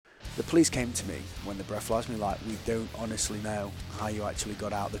The police came to me when they breathalyzed me like, we don't honestly know how you actually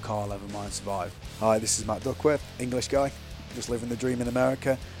got out of the car, never mind survive. Hi, this is Matt Duckworth, English guy, just living the dream in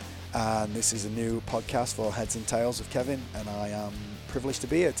America. And this is a new podcast for Heads and Tails of Kevin, and I am privileged to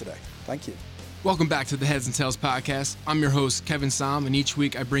be here today. Thank you. Welcome back to the Heads and Tails podcast. I'm your host, Kevin Som, and each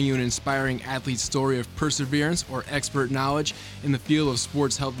week I bring you an inspiring athlete's story of perseverance or expert knowledge in the field of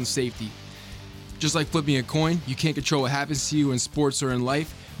sports health and safety. Just like flipping a coin, you can't control what happens to you in sports or in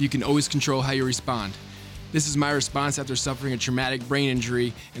life. You can always control how you respond. This is my response after suffering a traumatic brain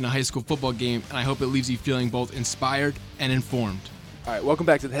injury in a high school football game, and I hope it leaves you feeling both inspired and informed. All right, welcome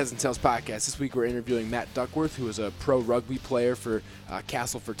back to the Heads and Tails podcast. This week we're interviewing Matt Duckworth, who is a pro rugby player for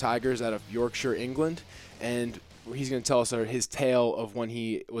Castleford Tigers out of Yorkshire, England. And he's going to tell us his tale of when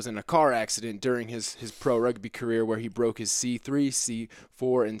he was in a car accident during his pro rugby career where he broke his C3,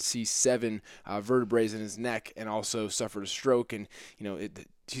 C4, and C7 vertebrae in his neck and also suffered a stroke. And,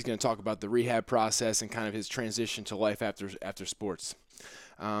 he's going to talk about the rehab process and kind of his transition to life after sports.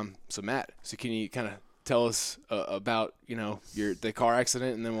 So, Matt, can you kind of tell us about the car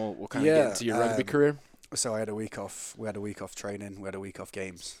accident, and then we'll kind of get into your rugby career. So I had a week off. We had a week off training. We had a week off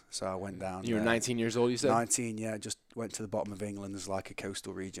games. So I went down. You were 19 years old, you said? 19, yeah. Just went to the bottom of England. There's like a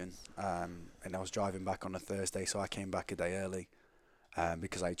coastal region, and I was driving back on a Thursday, so I came back a day early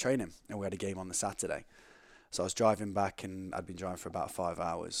because I had training, and we had a game on the Saturday. So I was driving back, and I'd been driving for about 5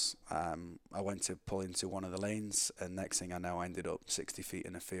 hours. I went to pull into one of the lanes, and next thing I know, I ended up 60 feet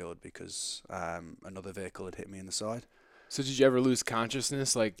in a field because another vehicle had hit me in the side. So did you ever lose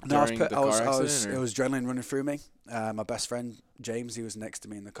consciousness during the car accident? It was adrenaline running through me. My best friend, James, he was next to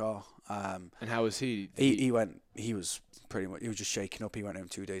me in the car. And how was he? He was just shaking up. He went home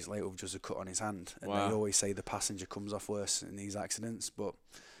 2 days later with just a cut on his hand. And Wow. They always say the passenger comes off worse in these accidents, but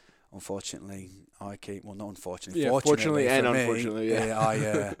unfortunately, not unfortunately. Yeah, fortunately and unfortunately,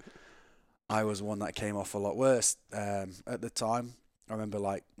 yeah. I was one that came off a lot worse. At the time, I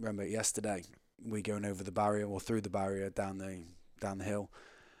remember it yesterday. We going over the barrier or through the barrier down the hill.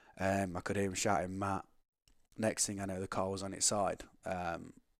 I could hear him shouting, "Matt." Next thing I know, the car was on its side,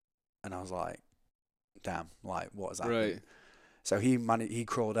 and I was like, "Damn! What has happened?" Right. So he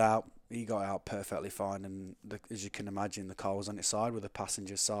crawled out. He got out perfectly fine, and as you can imagine, the car was on its side with the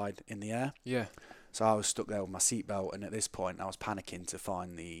passenger side in the air. Yeah. So I was stuck there with my seatbelt, and at this point, I was panicking to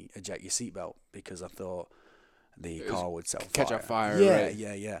find the eject your seatbelt because I thought the car would catch on fire. Yeah, right.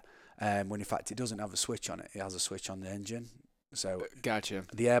 yeah. When in fact it doesn't have a switch on it. It has a switch on the engine. So Gotcha.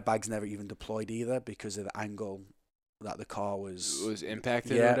 the airbags never even deployed either because of the angle that the car was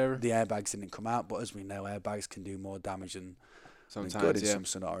impacted or whatever. The airbags didn't come out, but as we know, airbags can do more damage than good in some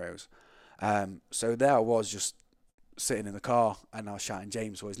scenarios. So there I was just sitting in the car, and I was shouting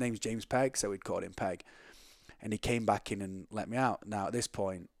James. Well, his name's James Pegg, so we'd called him Peg. And he came back in and let me out. Now at this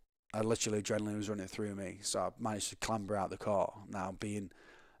point, adrenaline was running through me, so I managed to clamber out the car. Now being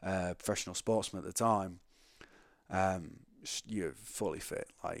a professional sportsman at the time, you're fully fit.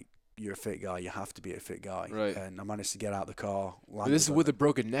 Like, you're a fit guy, you have to be a fit guy. Right. And I managed to get out the car. But this is with a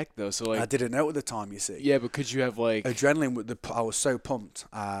broken neck, though. So I didn't know at the time, you see. Yeah, but could you have adrenaline? I was so pumped.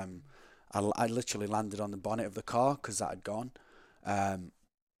 I literally landed on the bonnet of the car because that had gone.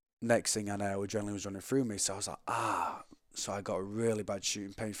 Next thing I know, adrenaline was running through me, so I was like, So I got a really bad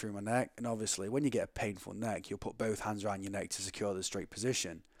shooting pain through my neck. And obviously, when you get a painful neck, you'll put both hands around your neck to secure the straight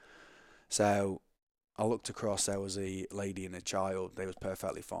position. So I looked across, there was a lady and a child. They was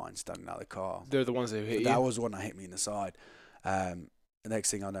perfectly fine standing out of the car. They're the ones that hit you? That was the one that hit me in the side. The next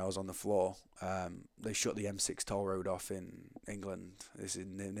thing I know, I was on the floor. They shut the M6 toll road off in England. This is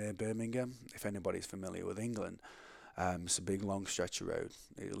near Birmingham, if anybody's familiar with England. It's a big, long stretch of road.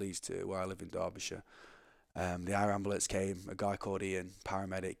 It leads to where I live in Derbyshire. The air ambulance came. A guy called Ian,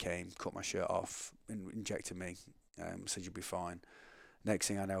 paramedic came, cut my shirt off, injected me, said you'll be fine. Next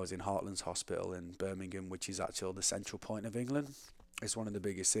thing I know, I was in Heartlands Hospital in Birmingham, which is actually the central point of England. It's one of the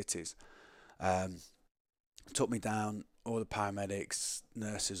biggest cities. Took me down. All the paramedics,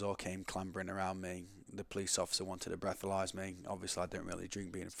 nurses all came clambering around me. The police officer wanted to breathalyze me. Obviously, I don't really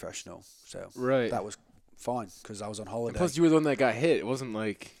drink being a professional, so that was fine because I was on holiday. And plus, you were the one that got hit. It wasn't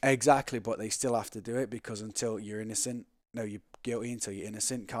like... Exactly, but they still have to do it because until you're innocent, you're guilty until you're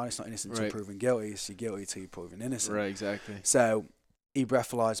innocent. It's not innocent until proven guilty. It's you're guilty until you're proven innocent. Right, exactly. So he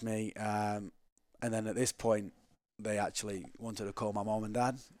breathalyzed me, and then at this point, they actually wanted to call my mom and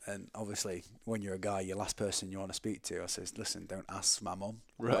dad. And obviously, when you're a guy, your last person you want to speak to, I says, listen, don't ask my mom,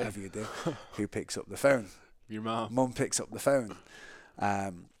 whatever you do. Who picks up the phone? Your mom. Mom picks up the phone. So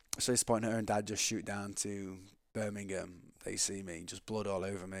at this point, her and dad just shoot down to Birmingham, they see me, just blood all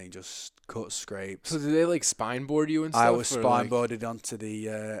over me, just cuts, scrapes. So did they like spine board you and stuff? I was or, spine like- boarded onto the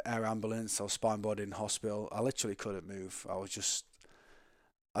air ambulance. I was spine boarded in hospital. I literally couldn't move. I was just,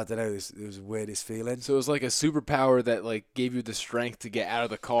 I don't know, it was the weirdest feeling. So it was like a superpower that like gave you the strength to get out of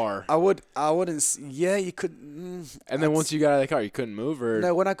the car. I wouldn't, yeah, you could. And then once you got out of the car, you couldn't move, or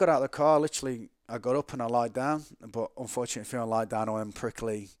No, when I got out of the car, literally, I got up and I lied down. But unfortunately, if I lied down, I went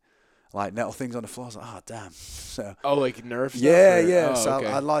prickly, like nettle things on the floor. I was like, oh, damn. So, like nerve stuff? yeah, or- yeah. Oh, So okay.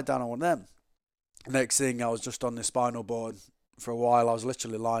 I lied down on one of them. Next thing, I was just on the spinal board for a while. I was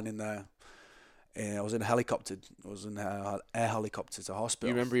literally lying in there. And I was in a helicopter. I was in an air helicopter to hospital.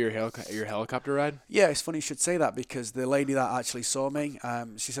 You remember your helicopter ride? Yeah, it's funny you should say that because the lady that actually saw me,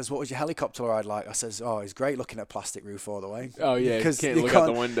 she says, "What was your helicopter ride like?" I says, "Oh, it's great looking at plastic roof all the way." Oh yeah, Because you can't they look out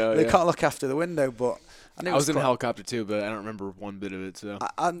the can't- window. They yeah. can't look after the window, but I was in a helicopter too, but I don't remember one bit of it. So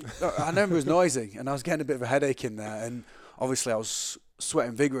I remember it was noisy, and I was getting a bit of a headache in there, and obviously I was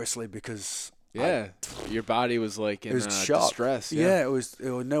sweating vigorously because yeah, your body was like in it was shock. distress. Yeah, it was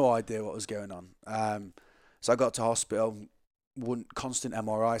no idea what was going on. So I got to hospital, constant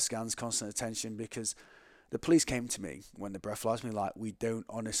MRI scans, constant attention, because the police came to me when the breathalyzed me like, we don't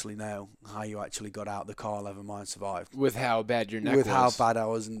honestly know how you actually got out of the car, never mind survived. With how bad your neck With was. how bad I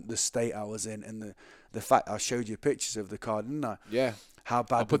was and the state I was in, and the fact I showed you pictures of the car, didn't I? Yeah. How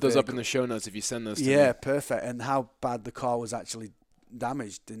bad. I'll put those up in the show notes if you send those to me. Yeah, perfect. And how bad the car was actually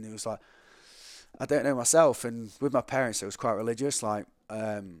damaged, and it was like, I don't know myself. And with my parents, it was quite religious. Like,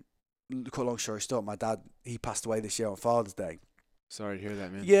 cut a long story short, my dad, he passed away this year on Father's Day. Sorry to hear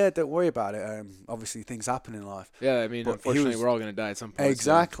that, man. Yeah, don't worry about it. Obviously, things happen in life. Yeah, I mean, But he unfortunately, was- we're all going to die at some point. so-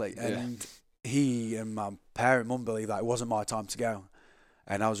 Exactly. yeah. And he and my mum believe that it wasn't my time to go.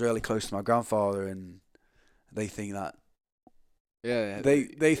 And I was really close to my grandfather, and they think that Yeah.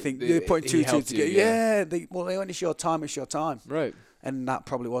 they think they're putting two he two helped you, together. Yeah, when it's your time, it's your time. Right. And that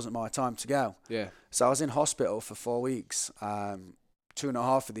probably wasn't my time to go. Yeah. So I was in hospital for 4 weeks.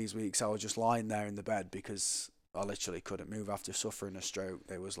 2.5 of these weeks, I was just lying there in the bed because I literally couldn't move after suffering a stroke.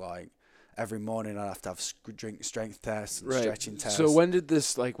 There was like every morning I'd have to have drink strength tests and Right. stretching tests. So when did the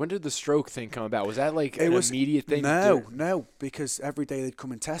stroke thing come about? Was that like an immediate thing? No, because every day they'd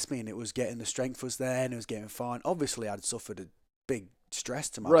come and test me, and it was getting the strength was there, and it was getting fine. Obviously, I'd suffered a big stress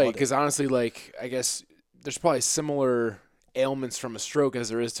to my Right, body. because honestly, like I guess there's probably similar ailments from a stroke as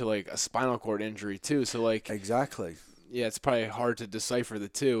there is to like a spinal cord injury too. So like, Exactly. yeah, it's probably hard to decipher the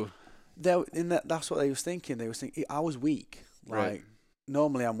two. That's what they was thinking. They was thinking I was weak. Right. Like,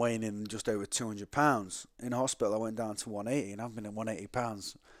 normally I'm weighing in just over 200 pounds. In hospital, I went down to 180, and I've been at 180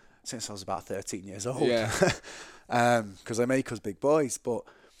 pounds since I was about 13 years old. Yeah. Because they make us big boys. But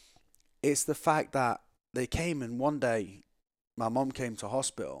it's the fact that they came, and one day my mum came to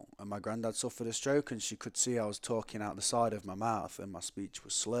hospital, and my granddad suffered a stroke, and she could see I was talking out the side of my mouth, and my speech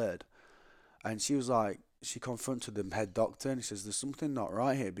was slurred. And she was like, she confronted the head doctor, and she says, "There's something not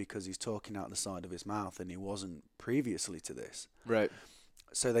right here because he's talking out the side of his mouth, and he wasn't previously to this." Right.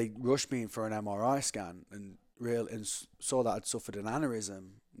 So they rushed me in for an MRI scan, and saw that I'd suffered an aneurysm,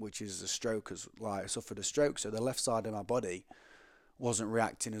 which is a stroke. I suffered a stroke, so the left side of my body wasn't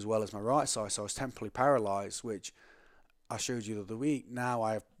reacting as well as my right side, so I was temporarily paralysed, which I showed you the other week. Now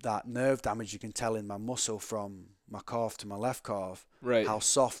I have that nerve damage. You can tell in my muscle from my calf to my left calf, Right. how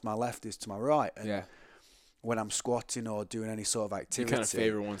soft my left is to my right. And Yeah. when I'm squatting or doing any sort of You activity, kind of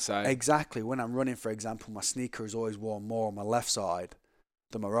favor one side. exactly. When I'm running, for example, my sneaker is always worn more on my left side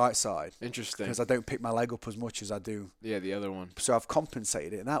than my right side Interesting. because I don't pick my leg up as much as I do. Yeah, the other one. So I've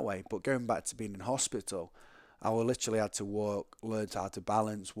compensated it in that way. But going back to being in hospital, I will literally had to learn how to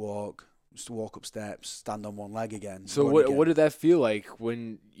balance, just walk up steps, stand on one leg again. So run what again. what did that feel like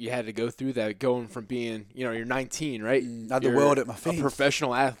when you had to go through that, going from being, you're 19, right? I had the You're world at my a feet.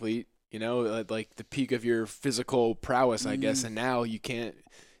 professional athlete, at like the peak of your physical prowess, I guess, and now you can't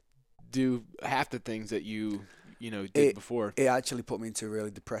do half the things that you did before. It actually put me into a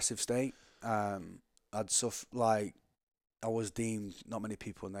really depressive state. I was deemed, not many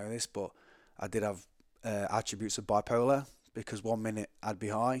people know this, but I did have attributes of bipolar, because 1 minute I'd be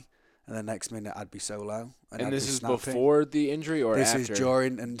high and the next minute I'd be so low. And I'd this be is snapping. before the injury or This after? is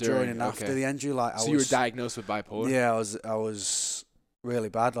during and after okay. the injury. So you were diagnosed with bipolar? Yeah, I was really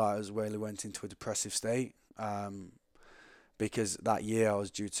bad. Like, I really went into a depressive state. Because that year I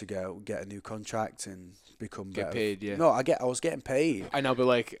was due to get a new contract and become Get better. paid, yeah. No, I was getting paid. I know, but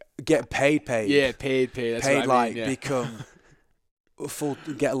like, Get paid. yeah, paid. That's Paid, what I like mean, yeah. become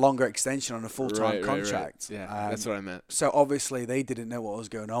get a longer extension on a full-time Right. contract. Yeah, that's what I meant. So obviously they didn't know what was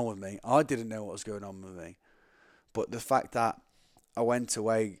going on with me. I didn't know what was going on with me. But the fact that I went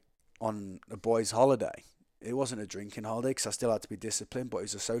away on a boys' holiday it wasn't a drinking holiday because I still had to be disciplined, but it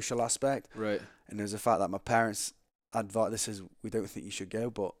was a social aspect. Right. And there's the fact that my parents advised, this is, we don't think you should go,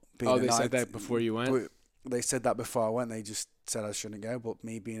 but being They said that before you went? They said that before I went. They just said I shouldn't go, but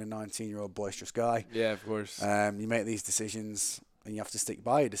me being a 19-year-old boisterous guy, Yeah, of course. you make these decisions and you have to stick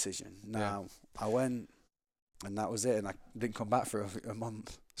by your decision. Now, I went and that was it, and I didn't come back for a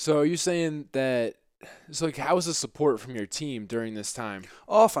month. So are you saying that, so like, how was the support from your team during this time?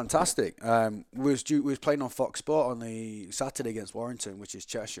 Oh, fantastic. We was playing on Fox Sport on the Saturday against Warrington, which is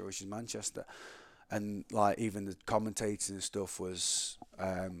Cheshire, which is Manchester. And like even the commentators and stuff was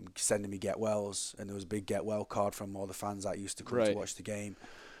sending me get wells, and there was a big get well card from all the fans that used to come to watch the game.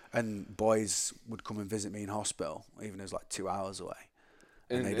 And boys would come and visit me in hospital, even though it was like 2 hours away.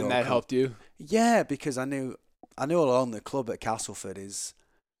 And that helped you? Yeah, because I knew all along the club at Castleford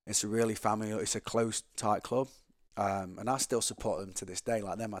it's a really family, it's a close, tight club. And I still support them to this day.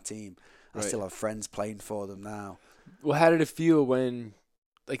 Like, they're my team. I still have friends playing for them now. Well, how did it feel when,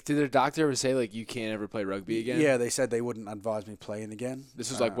 like, did the doctor ever say, like, you can't ever play rugby again? Yeah, they said they wouldn't advise me playing again.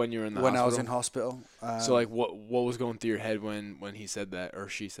 This was like when you were in the when hospital? I was in hospital. So, like, what was going through your head when he said that, or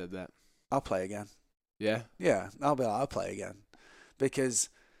she said that? I'll play again. Yeah? Yeah, I'll play again. Because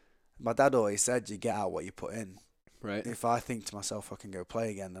my dad always said you get out what you put in. Right. If I think to myself I can go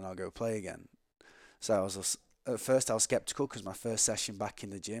play again, then I'll go play again. So at first I was skeptical because my first session back in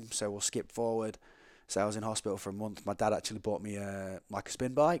the gym. So we'll skip forward. So I was in hospital for a month. My dad actually bought me a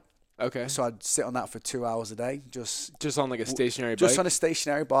spin bike. Okay. So I'd sit on that for 2 hours a day, just on like a stationary bike. Just on a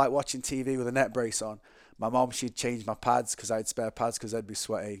stationary bike, watching TV with a neck brace on. My mom, she'd change my pads because I had spare pads because they'd be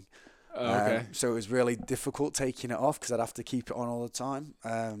sweating. Okay. So it was really difficult taking it off because I'd have to keep it on all the time.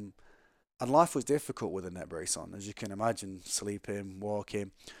 And life was difficult with a neck brace on, as you can imagine, sleeping,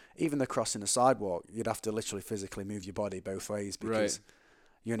 walking, even the crossing the sidewalk. You'd have to literally physically move your body both ways because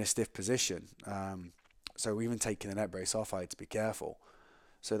you're in a stiff position. So even taking the neck brace off, I had to be careful.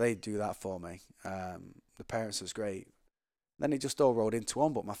 So they do that for me. The parents was great. Then it just all rolled into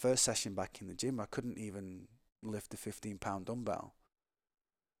one. But my first session back in the gym, I couldn't even lift a 15-pound dumbbell.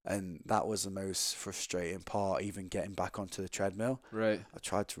 And that was the most frustrating part, even getting back onto the treadmill. Right. I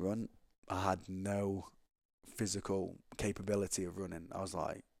tried to run. I had no physical capability of running. I was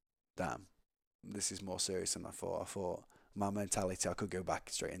like, damn, this is more serious than I thought. I thought my mentality, I could go back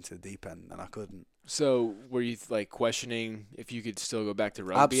straight into the deep end, and I couldn't. So were you like questioning if you could still go back to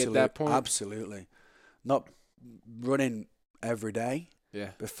rugby at that point? Absolutely. Not running every day.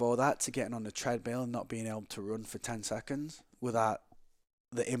 Yeah. Before that, to getting on the treadmill and not being able to run for 10 seconds without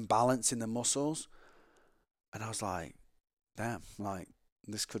the imbalance in the muscles. And I was like, damn, like,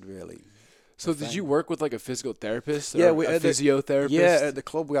 this could really... So did you work with like a physical therapist? Yeah, a physiotherapist? Yeah, at the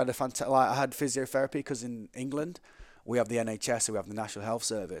club we had I had physiotherapy because in England we have the NHS, so we have the National Health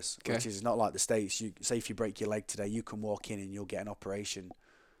Service, which is not like the States. You say if you break your leg today, you can walk in and you'll get an operation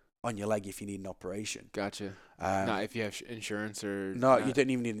on your leg if you need an operation. Gotcha. Not if you have insurance or... No, you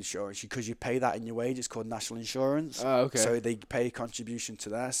don't even need insurance because you pay that in your wage. It's called national insurance. Oh, okay. So they pay a contribution to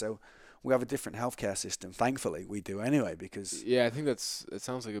there. So we have a different healthcare system. Thankfully, we do anyway because... Yeah, I think it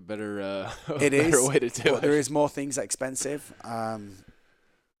sounds like a better, better way to do it. There is more things expensive.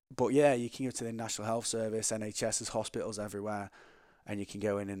 But yeah, you can go to the National Health Service, NHS, there's hospitals everywhere, and you can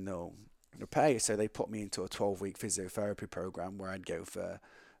go in and they'll pay. So they put me into a 12-week physiotherapy program where I'd go for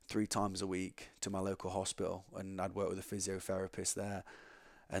 3 times a week to my local hospital, and I'd work with a physiotherapist there,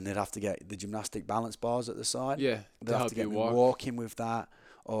 and they'd have to get the gymnastic balance bars at the side. Yeah, they'd have to get me walking with that,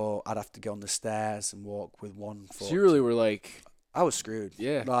 or I'd have to go on the stairs and walk with one foot. So you really were like... I was screwed.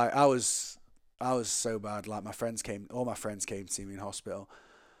 Yeah. Like, I was so bad. Like, all my friends came to see me in hospital,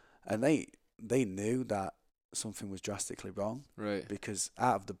 and they knew that something was drastically wrong. Right. Because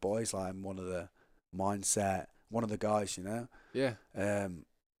out of the boys, like, I'm one of the guys, you know? Yeah.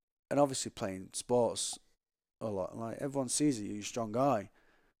 And obviously playing sports a lot, like, everyone sees it, you're a strong guy,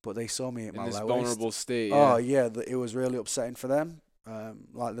 but they saw me at my lowest. Vulnerable state. Oh, yeah, it was really upsetting for them.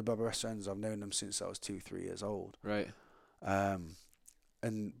 Like the best friends, I've known them since I was 2-3 years old. Right. But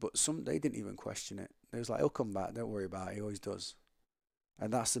they didn't even question it. They was like, he'll come back, don't worry about it, he always does.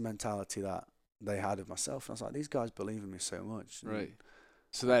 And that's the mentality that they had of myself. And I was like, these guys believe in me so much. Right.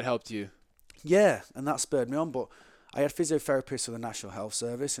 So that helped you. Yeah, and that spurred me on. But I had physiotherapists for the National Health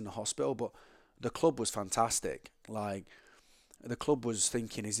Service in the hospital, but the club was fantastic. Like, the club was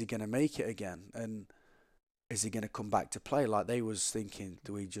thinking, is he going to make it again? And is he going to come back to play? Like, they was thinking,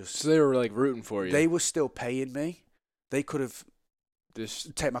 do we just... So they were, like, rooting for you. They were still paying me. They could have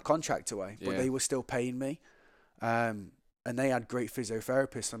just take my contract away, but they were still paying me. And they had great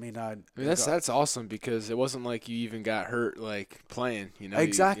physiotherapists. I mean, that's awesome because it wasn't like you even got hurt, like, playing, you know?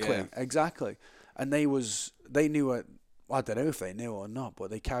 Exactly. And they knew it. I don't know if they knew or not, but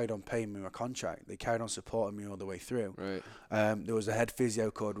they carried on paying me my contract. They carried on supporting me all the way through. Right. There was a head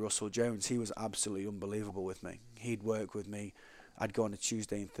physio called Russell Jones. He was absolutely unbelievable with me. He'd work with me. I'd go on a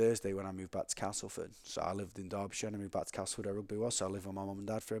Tuesday and Thursday when I moved back to Castleford. So I lived in Derbyshire and I moved back to Castleford where rugby was. So I lived with my mum and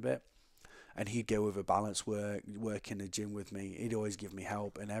dad for a bit. And he'd go with a balance work in the gym with me. He'd always give me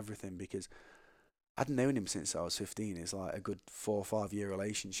help and everything because I'd known him since I was 15. It's like a good 4 or 5 year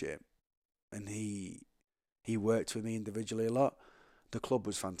relationship. And he worked with me individually a lot. The club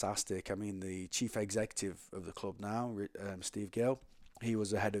was fantastic. I mean, the chief executive of the club now, Steve Gill, he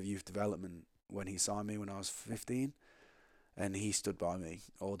was the head of youth development when he signed me when I was 15. And he stood by me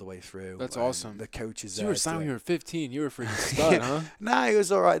all the way through. That's and awesome. The coaches So you were signed when you were 15. You were a freaking stud, huh? Nah, it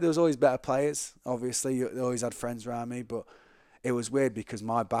was all right. There was always better players. Obviously, they always had friends around me. But it was weird because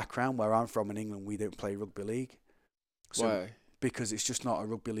my background, where I'm from in England, we don't play rugby league. So, Why? Because it's just not a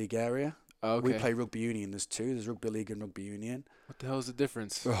rugby league area. Oh, okay. We play rugby union. There's two. There's rugby league and rugby union. What the hell is the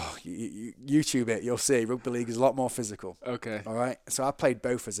difference? Oh, YouTube it. You'll see. Rugby league is a lot more physical. Okay. All right. So I played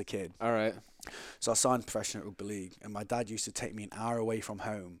both as a kid. All right. So I signed professional rugby league, and my dad used to take me an hour away from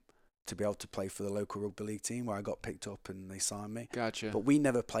home to be able to play for the local rugby league team where I got picked up and they signed me. Gotcha. But we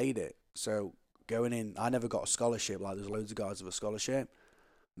never played it. So going in, I never got a scholarship. Like there's loads of guys with a scholarship.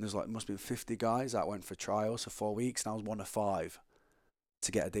 And there's must be 50 guys that went for trials for 4 weeks, and I was one of 5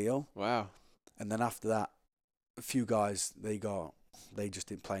 to get a deal. Wow. And then after that, a few guys, they just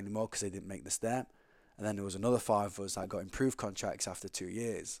didn't play anymore because they didn't make the step. And then there was another 5 of us that got improved contracts after 2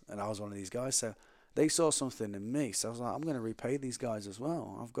 years. And I was one of these guys. So they saw something in me. So I was like, I'm going to repay these guys as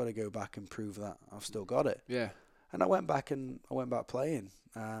well. I've got to go back and prove that I've still got it. Yeah. And I went back playing.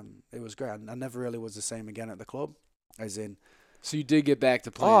 It was great. I never really was the same again at the club, as in. So you did get back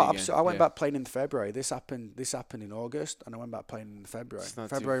to playing again. Absolutely. I went back playing in February. This happened in August, and I went back playing in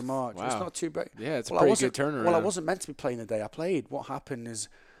February. March. Wow. It's not too bad. Yeah, it's a pretty good turnaround. Well, I wasn't meant to be playing the day I played. What happened is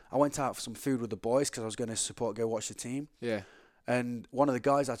I went out for some food with the boys because I was going to go watch the team. Yeah. And one of the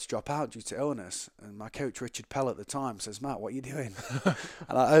guys had to drop out due to illness. And my coach, Richard Pell, at the time, says, Matt, what are you doing?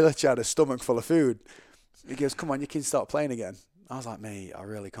 And I literally had a stomach full of food. He goes, come on, you can start playing again. I was like, mate, I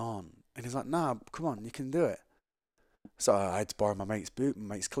really can't. And he's like, nah, come on, you can do it. So I had to borrow my mate's boot,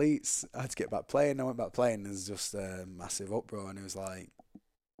 my mate's cleats. I had to get back playing. I went back playing. There was just a massive uproar. And it was like,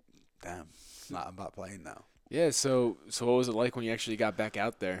 damn, I'm back playing now. Yeah, so what was it like when you actually got back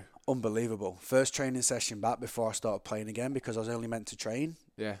out there? Unbelievable. First training session back before I started playing again because I was only meant to train.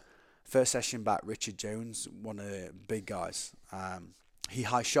 Yeah. First session back, Richard Jones, one of the big guys. He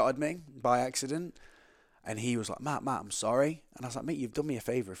high-shotted me by accident. And he was like, Matt, I'm sorry. And I was like, mate, you've done me a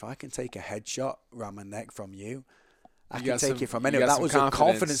favour. If I can take a headshot around my neck from you, I can take it from anyone. That was a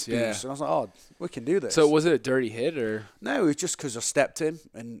confidence boost. And I was like, oh, we can do this. So was it a dirty hit or? No, it was just because I stepped in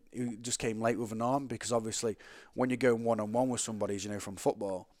and he just came late with an arm because obviously when you're going one-on-one with somebody, as you know from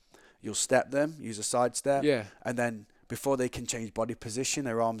football, you'll step them, use a side step. Yeah. And then before they can change body position,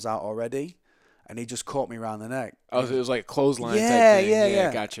 their arm's out already. And he just caught me around the neck. Oh, so it was like a clothesline type thing.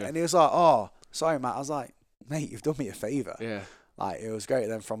 Yeah. Gotcha. And he was like, oh, sorry, Matt. I was like, mate, you've done me a favour. Yeah. Like, it was great.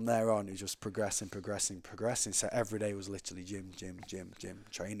 Then from there on, it was just progressing. So every day was literally gym,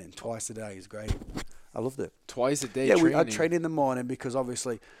 training. Twice a day is great. I loved it. Twice a day training? Yeah, I'd train in the morning because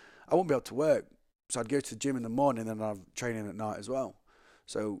obviously I wouldn't be able to work. So I'd go to the gym in the morning and I'd have training at night as well.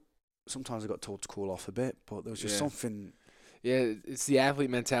 So sometimes I got told to cool off a bit, but there was just something... Yeah, it's the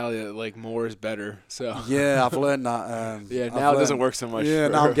athlete mentality that, like, more is better. So yeah, I've learned that. Now it doesn't work so much. Yeah,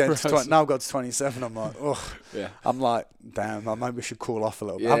 now I've got to 27. I'm like, oh. Yeah. I'm like, damn, maybe we should cool off a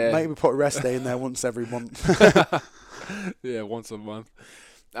little bit. Yeah. Maybe put a rest day in there once every month. Yeah, once a month.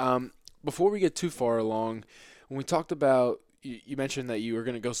 Before we get too far along, when we talked about, you mentioned that you were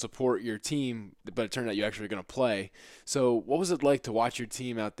going to go support your team, but it turned out you actually were going to play. So what was it like to watch your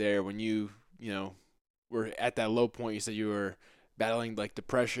team out there when you were at that low point? You said you were battling like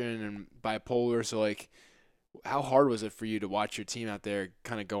depression and bipolar. So like, how hard was it for you to watch your team out there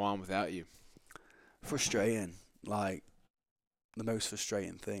kind of go on without you? Frustrating, like the most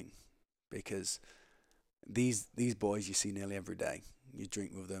frustrating thing, because these boys you see nearly every day. You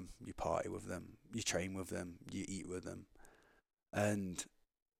drink with them, you party with them, you train with them, you eat with them, and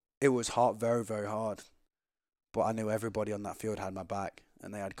it was hard, very, very hard. But I knew everybody on that field had my back,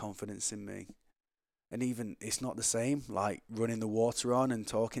 and they had confidence in me. And even it's not the same, like running the water on and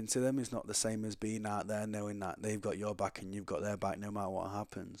talking to them is not the same as being out there knowing that they've got your back and you've got their back no matter what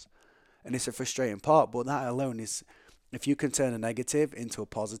happens. And it's a frustrating part, but that alone is, if you can turn a negative into a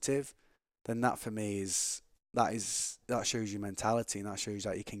positive, then that for me that shows you mentality, and that shows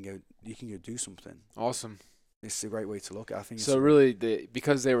that you can go do something. Awesome. it's a great way to look at it. I think So really,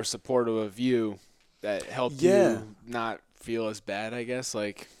 because they were supportive of you, that helped you not feel as bad, I guess.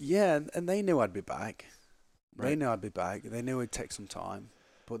 Like and they knew I'd be back. Right. They knew I'd be back. They knew it'd take some time,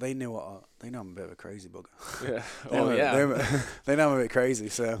 but they knew I'm a bit of a crazy bugger. Yeah. They know I'm a bit crazy.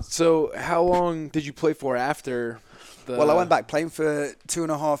 So how long did you play for after the? Well, I went back playing for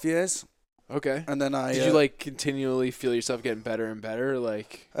 2.5 years. Okay. And then did you like continually feel yourself getting better and better?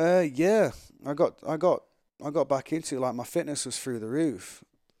 Like. Yeah, I got back into it. Like my fitness was through the roof,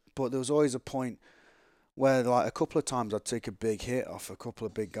 but there was always a point where like a couple of times I'd take a big hit off a couple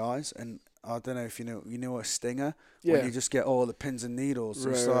of big guys, and I don't know if you know a stinger when you just get all the pins and needles.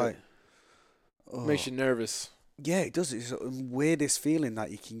 Right, it's right. like Makes you nervous. Yeah, it does. It's the weirdest feeling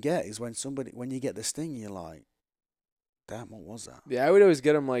that you can get is when you get the sting, you're like, damn, what was that? Yeah, I would always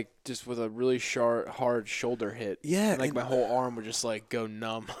get them like just with a really sharp, hard shoulder hit. Yeah, and like my whole arm would just like go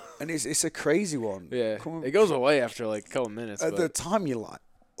numb. And it's a crazy one. Yeah, it goes away after like a couple minutes. At the time, you're like,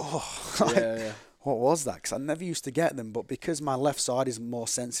 yeah. What was that? Because I never used to get them, but because my left side is more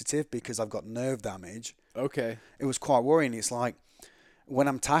sensitive because I've got nerve damage. Okay. It was quite worrying. It's like when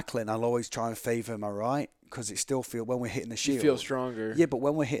I'm tackling, I'll always try and favour my right because it still feels when we're hitting the shield. You feel stronger. Yeah, but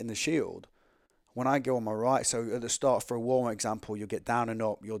when we're hitting the shield, when I go on my right, so at the start for a warm example, you'll get down and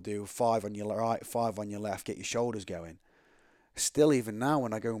up. You'll do 5 on your right, 5 on your left. Get your shoulders going. Still, even now,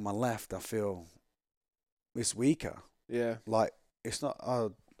 when I go on my left, I feel it's weaker. Yeah. Like it's not.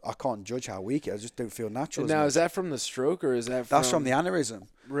 I can't judge how weak it is. I just don't feel natural. Now, is that from the stroke or is that from... That's from the aneurysm.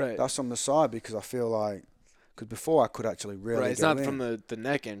 Right. That's from the side because I feel like... Because before I could actually really Right, it's not from the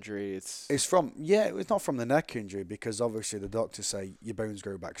neck injury. It's from... Yeah, it's not from the neck injury because obviously the doctors say your bones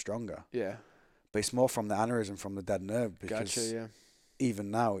grow back stronger. Yeah. But it's more from the aneurysm, from the dead nerve. Because gotcha, yeah. even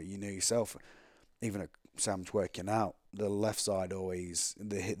now, you know yourself, even at Sam's working out, the left side always...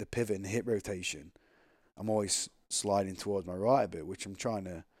 The pivot and the hip rotation, I'm always sliding towards my right a bit, which I'm trying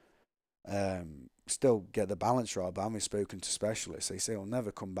to... still get the balance right, but having spoken to specialists, they say it'll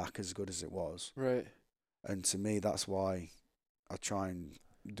never come back as good as it was. Right. And to me, that's why I try and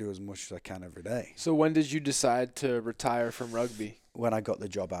do as much as I can every day. So when did you decide to retire from rugby? When I got the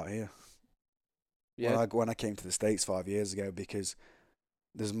job out here. Yeah. When I came to the States 5 years ago, because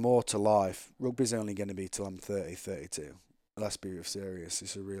there's more to life. Rugby's only going to be till I'm 30, 32. Let's be serious.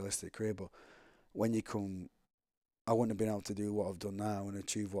 It's a realistic career, but when you come... I wouldn't have been able to do what I've done now and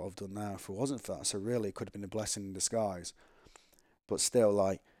achieve what I've done now if it wasn't for that. So really, it could have been a blessing in disguise. But still,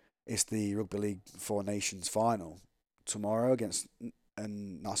 like, it's the Rugby League Four Nations final tomorrow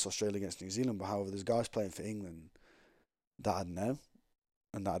and that's Australia against New Zealand. But however, there's guys playing for England that I'd know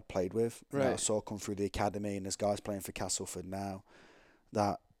and that I'd played with. Right. That I saw come through the academy, and there's guys playing for Castleford now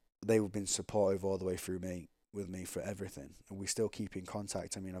that they've been supportive all the way through with me for everything. And we still keep in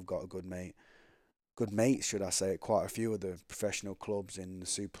contact. I mean, I've got a good mates, should I say, at quite a few of the professional clubs in the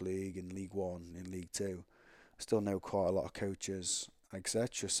Super League, in League One, in League Two. I still know quite a lot of coaches,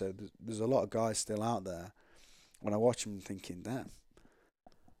 etc. So there's a lot of guys still out there. When I watch them, thinking, damn,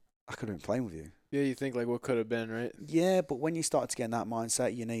 I could have been playing with you. Yeah, you think like what could have been, right? Yeah, but when you start to get in that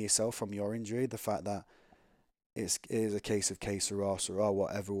mindset, you know yourself from your injury, the fact that it is a case of que sera, sera,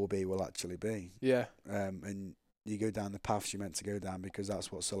 whatever will actually be. Yeah. And you go down the paths you're meant to go down because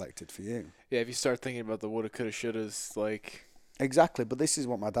that's what's selected for you. Yeah, if you start thinking about the woulda, coulda, shouldas, like... Exactly, but this is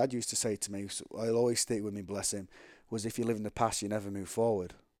what my dad used to say to me. So I'll always stick with me, bless him, was if you live in the past, you never move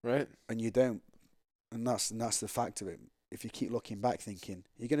forward. Right. And you don't. And that's the fact of it. If you keep looking back thinking,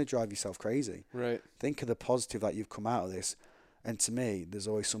 you're going to drive yourself crazy. Right. Think of the positive that you've come out of this. And to me, there's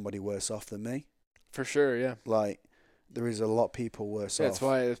always somebody worse off than me. For sure, yeah. Like... There is a lot of people worse off.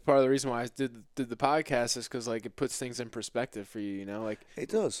 That's part of the reason why I did the podcast is because like it puts things in perspective for you. You know, like it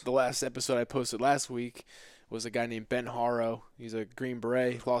does. The last episode I posted last week was a guy named Ben Harrow. He's a Green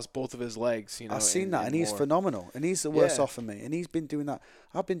Beret. He lost both of his legs. You know, I've seen that, and he's phenomenal. And he's the worst off of me. And he's been doing that.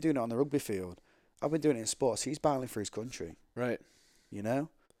 I've been doing it on the rugby field. I've been doing it in sports. He's battling for his country. Right. You know,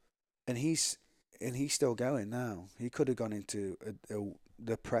 and he's still going now. He could have gone into a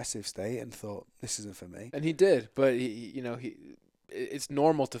depressive state and thought, this isn't for me. And he did, but it's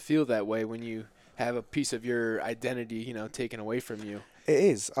normal to feel that way when you have a piece of your identity, taken away from you. It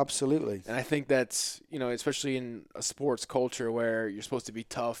is, absolutely. And I think that's, especially in a sports culture where you're supposed to be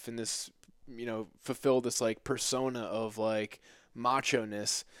tough and this, fulfill this like persona of like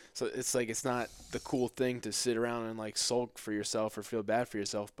macho-ness. So it's like it's not the cool thing to sit around and like sulk for yourself or feel bad for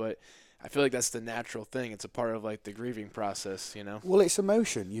yourself, but I feel like that's the natural thing. It's a part of like the grieving process, Well, it's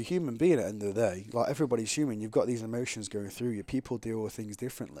emotion. You're a human being at the end of the day. Like everybody's human. You've got these emotions going through you. People deal with things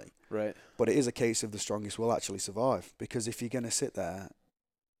differently. Right. But it is a case of the strongest will actually survive. Because if you're going to sit there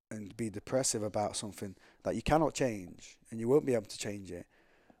and be depressive about something that you cannot change and you won't be able to change it.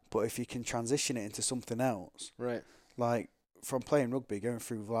 But if you can transition it into something else, Right. like from playing rugby, going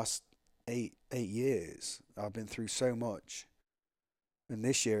through the last eight years, I've been through so much. And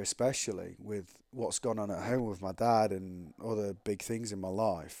this year especially, with what's gone on at home with my dad and other big things in my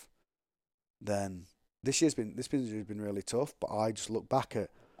life, then this year's been really tough. But I just look back at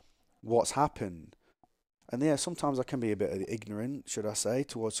what's happened, and yeah, sometimes I can be a bit ignorant, should I say,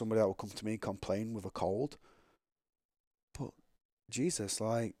 towards somebody that will come to me and complain with a cold. But Jesus,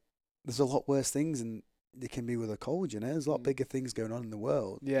 like, there's a lot worse things than it can be with a cold. You know, there's a lot bigger things going on in the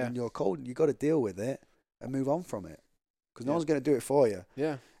world. Yeah. And you're cold, you got to deal with it and move on from it. Because no Yeah. one's going to do it for you.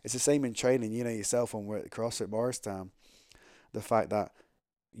 Yeah. It's the same in training. You know yourself when we're at the CrossFit Morristown. The fact that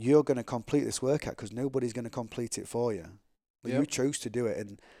you're going to complete this workout because nobody's going to complete it for you. But Yep. you chose to do it.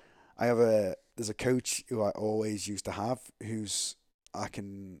 And there's a coach who I always used to have I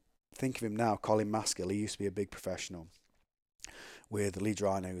can think of him now, Colin Maskell. He used to be a big professional with Leeds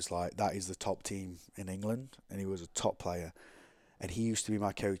Rhinos. Like, that is the top team in England. And he was a top player. And he used to be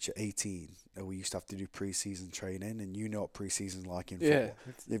my coach at 18. And we used to have to do pre-season training. And you know what pre-season's like in football.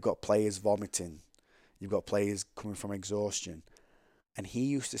 You've got players vomiting. You've got players coming from exhaustion. And he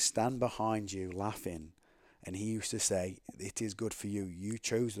used to stand behind you laughing. And he used to say, it is good for you. You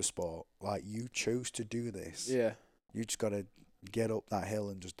chose the sport. Like, you chose to do this. Yeah. You just got to get up that hill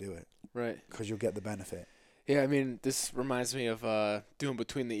and just do it. Right. Because you'll get the benefit. Yeah, I mean, this reminds me of doing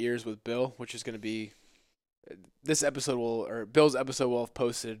Between the Ears with Bill, which is going to be Bill's episode will have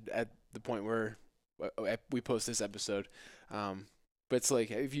posted at the point where we post this episode. But it's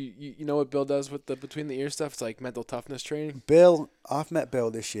like, if you know what Bill does with the Between the Ears stuff, it's like mental toughness training. I've met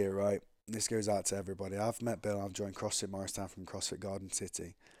Bill this year, right? This goes out to everybody. I've met Bill. I've joined CrossFit Morristown from CrossFit Garden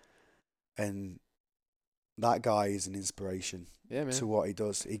City. And that guy is an inspiration to what he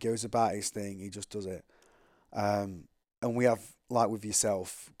does. He goes about his thing. He just does it. And we have, like with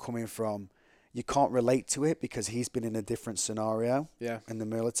yourself, coming from, you can't relate to it because he's been in a different scenario in the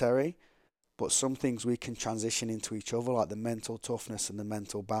military. But some things we can transition into each other, like the mental toughness and the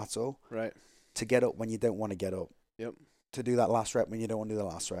mental battle. Right. To get up when you don't want to get up. Yep. To do that last rep when you don't want to do the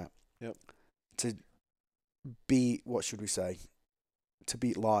last rep. Yep. To beat, what should we say? To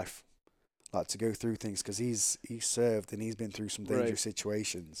beat life. Like, to go through things, because he's served and he's been through some dangerous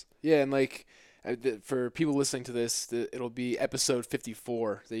situations. Yeah, and like, for people listening to this, it'll be episode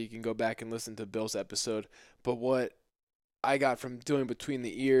 54 that you can go back and listen to Bill's episode. But what I got from doing Between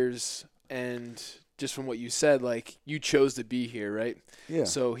the Ears and just from what you said, like, you chose to be here, right? Yeah.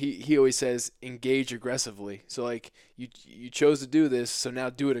 So he always says engage aggressively. So like you chose to do this, so now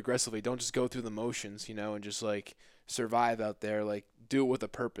do it aggressively. Don't just go through the motions, and just like survive out there. Like, do it with a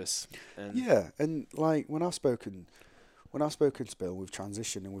purpose. And like when I've spoken to Bill, we've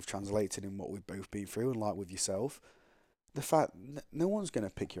transitioned and we've translated in what we've both been through, and like with yourself, the fact no one's gonna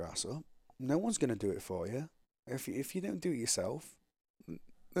pick your ass up, no one's gonna do it for you. If you don't do it yourself,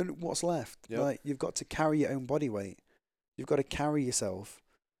 then what's left? Yep. Like, you've got to carry your own body weight. You've got to carry yourself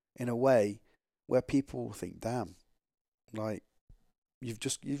in a way where people will think, damn, like, you've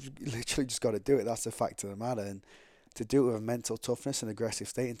literally just got to do it. That's the fact of the matter. And to do it with a mental toughness and aggressive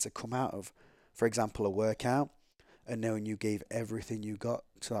state, and to come out of, for example, a workout and knowing you gave everything you got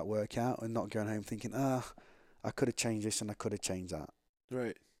to that workout, and not going home thinking, I could have changed this and I could have changed that.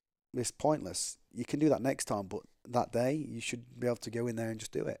 Right. It's pointless. You can do that next time, but that day you should be able to go in there and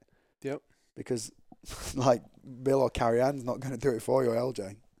just do it. Yep. Because like Bill or Carrie Ann's not going to do it for you, or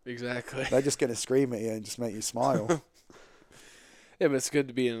LJ. Exactly. They're just going to scream at you and just make you smile. Yeah, but it's good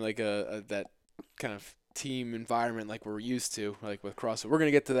to be in like that kind of team environment like we're used to, like with CrossFit. We're going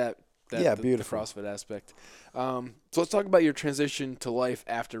to get to that beautiful. The CrossFit aspect. So let's talk about your transition to life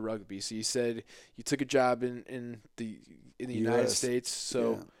after rugby. So you said you took a job in the United States.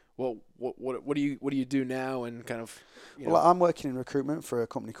 So well, what do you do now, and kind of? I'm working in recruitment for a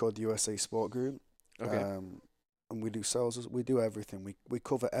company called USA Sport Group. Okay. And we do sales. We do everything. We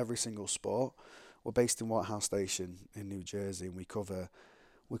cover every single sport. We're based in White House Station in New Jersey, and we cover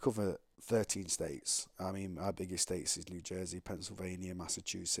 13 states. I mean, our biggest states is New Jersey, Pennsylvania,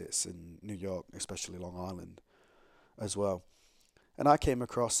 Massachusetts, and New York, especially Long Island as well. And I came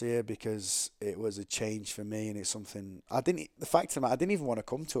across here because it was a change for me, and it's something I didn't even want to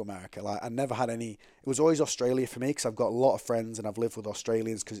come to America. Like, I never had any. It was always Australia for me, because I've got a lot of friends and I've lived with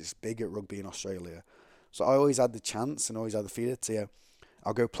Australians, because it's big at rugby in Australia. So I always had the chance and always had the feeling to,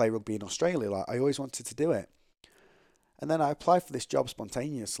 I'll go play rugby in Australia. Like, I always wanted to do it. And then I applied for this job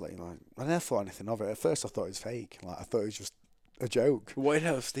spontaneously. Like, I never thought anything of it. At first I thought it was fake. Like, I thought it was just a joke. White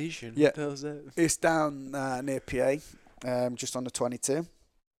House Station. Yeah. What the hell is that? It's down near PA, just on the 22.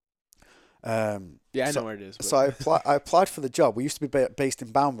 Yeah, I know where it is. But. So I applied for the job. We used to be based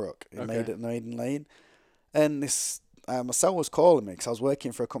in Boundbrook in Okay. Maiden Lane. And this my cell was calling me because I was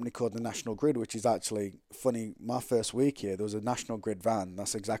working for a company called the National Grid, which is actually funny. My first week here, there was a National Grid van.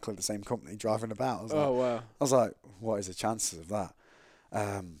 That's exactly the same company driving about. Wow. I was like, what is the chances of that?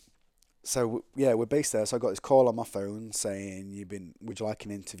 So yeah, we're based there. So I got this call on my phone saying, would you like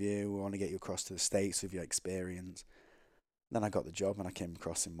an interview? We want to get you across to the States with your experience. Then I got the job and I came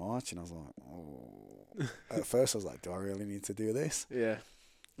across in March and I was like, oh. At first I was like, do I really need to do this? Yeah.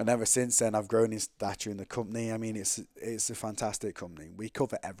 And ever since then, I've grown in stature in the company. I mean, it's a fantastic company. We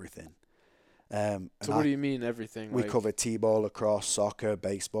cover everything. So what do you mean everything? We cover T-ball, lacrosse, soccer,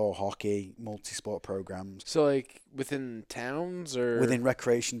 baseball, hockey, multi-sport programs. So like within towns or within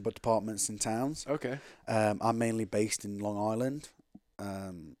recreation departments in towns. Okay. I'm mainly based in Long Island,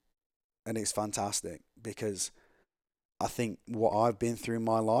 and it's fantastic because I think what I've been through in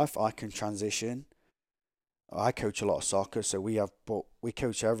my life, I can transition. I coach a lot of soccer, so we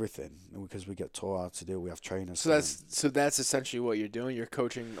coach everything because we get taught how to do. We have trainers. So that's essentially what you're doing. You're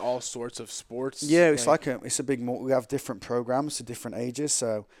coaching all sorts of sports. Yeah, it's it's a big. We have different programs to different ages.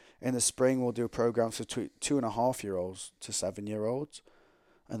 So in the spring we'll do a program for 2.5-year-olds to 7-year-olds,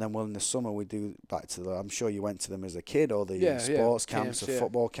 and then in the summer we do back to the. I'm sure you went to them as a kid, or the sports camps, or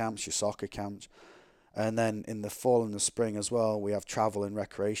football camps, your soccer camps, and then in the fall and the spring as well we have travel and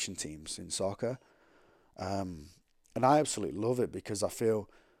recreation teams in soccer. And I absolutely love it because I feel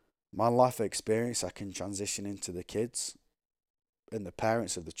my life experience I can transition into the kids and the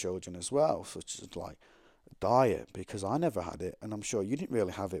parents of the children as well, such as like diet, because I never had it, and I'm sure you didn't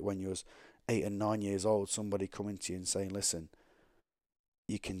really have it when you was 8 and 9 years old. Somebody coming to you and saying, "Listen,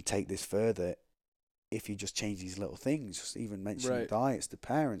 you can take this further if you just change these little things." Just even mentioning diets to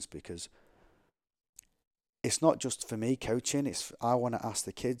parents, because it's not just for me coaching. I want to ask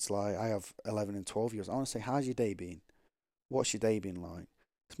the kids, like I have 11 and 12 years. I want to say, how's your day been? What's your day been like?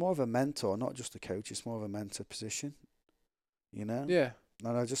 It's more of a mentor, not just a coach. It's more of a mentor position, you know? Yeah.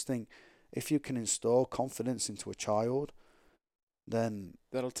 And I just think if you can install confidence into a child, then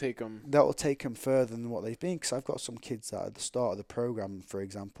that'll take them further than what they've been. Because I've got some kids that at the start of the program, for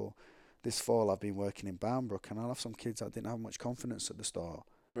example, this fall I've been working in Boundbrook, and I'll have some kids that didn't have much confidence at the start.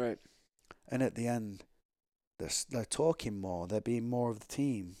 Right. And at the end, they're talking more. They're being more of the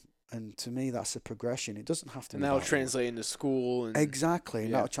team. And to me, that's a progression. It doesn't have to. And that'll translate into school. And exactly.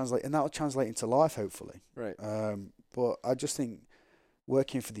 And that'll translate into life, hopefully. Right. But I just think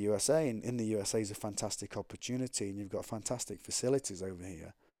working for the USA and in the USA is a fantastic opportunity, and you've got fantastic facilities over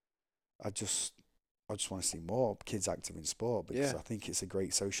here. I just want to see more kids active in sport because I think it's a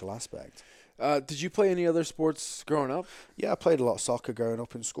great social aspect. Did you play any other sports growing up? Yeah, I played a lot of soccer growing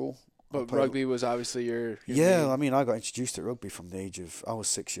up in school. But rugby was obviously your yeah, main. I mean, I got introduced to rugby from the age of, I was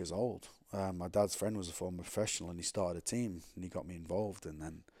 6 years old. My dad's friend was a former professional, and he started a team, and he got me involved, and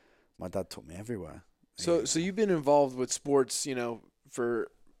then my dad took me everywhere. So you've been involved with sports, for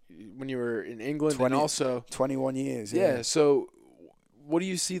when you were in England and also 21 years. Yeah. So what do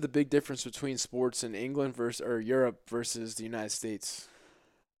you see the big difference between sports in England or Europe versus the United States?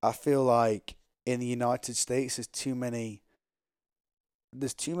 I feel like in the United States, there's too many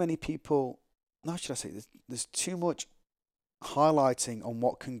people. No, should I say there's too much highlighting on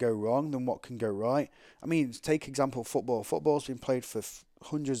what can go wrong than what can go right. I mean, take example football. Football's been played for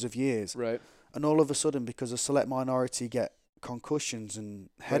hundreds of years, right? And all of a sudden, because a select minority get concussions and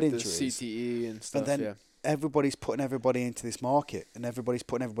head injuries, CTE and stuff, and then everybody's putting everybody into this market, and everybody's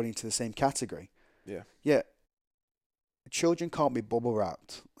putting everybody into the same category. Yeah. Children can't be bubble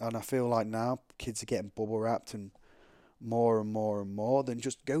wrapped, and I feel like now kids are getting bubble wrapped and more and more and more than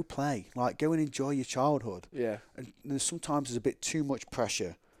just go play. Like, go and enjoy your childhood. Yeah. And there's a bit too much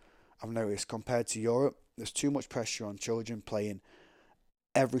pressure, I've noticed, compared to Europe. There's too much pressure on children playing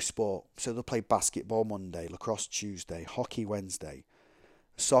every sport. So they'll play basketball Monday, lacrosse Tuesday, hockey Wednesday,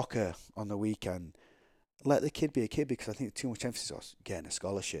 soccer on the weekend. Let the kid be a kid, because I think too much emphasis on getting a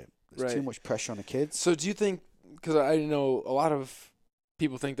scholarship. There's too much pressure on the kids. So do you think, because I know a lot of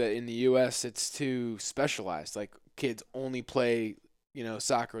people think that in the U.S. it's too specialized, like kids only play,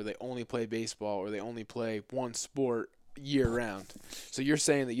 soccer, they only play baseball, or they only play one sport year round. So you're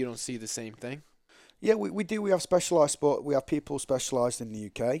saying that you don't see the same thing? Yeah, we do. We have specialised sport. We have people specialised in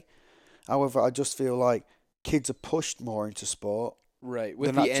the UK. However, I just feel like kids are pushed more into sport. Right,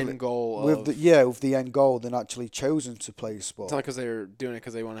 with the end goal of... with the end goal than actually chosen to play sport. It's not because they're doing it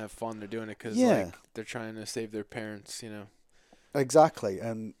because they want to have fun. They're doing it because they're trying to save their parents, Exactly,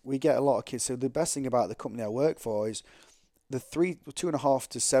 and we get a lot of kids. So the best thing about the company I work for is the 2.5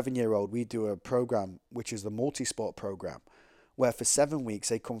 to 7 year old. We do a program which is the multi-sport program, where for 7 weeks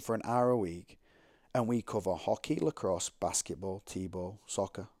they come for an hour a week, and we cover hockey, lacrosse, basketball, t-ball,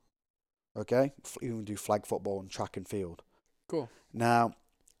 soccer. Okay? Even do flag football and track and field. Cool. Now,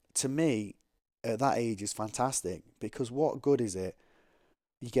 to me, at that age is fantastic, because what good is it?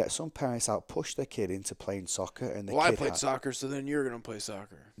 You get some parents out push their kid into playing soccer, and I played soccer, so then you're going to play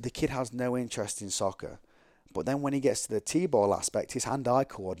soccer. The kid has no interest in soccer. But then when he gets to the t-ball aspect, his hand-eye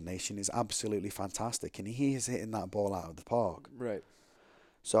coordination is absolutely fantastic, and he is hitting that ball out of the park. Right.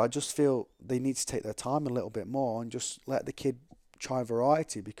 So I just feel they need to take their time a little bit more and just let the kid try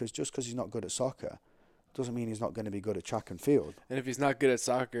variety, because just because he's not good at soccer doesn't mean he's not going to be good at track and field. And if he's not good at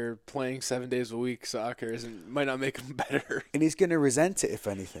soccer, playing 7 days a week soccer might not make him better. And he's going to resent it, if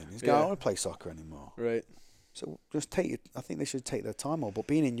anything. He's going, I Yeah. don't want to play soccer anymore. Right. So just I think they should take their time more. But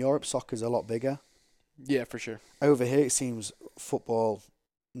being in Europe, soccer's a lot bigger. Yeah, for sure. Over here, it seems football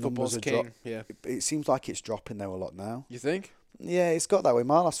Football's numbers are king. Yeah. It seems like it's dropping though a lot now. You think? Yeah, it's got that way.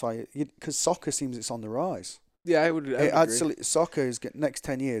 Last fight, because soccer seems it's on the rise. Yeah, I would agree. Actually, soccer is next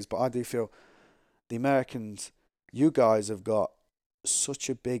 10 years, but I do feel the Americans, you guys have got such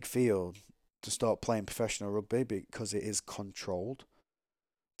a big field to start playing professional rugby, because it is controlled.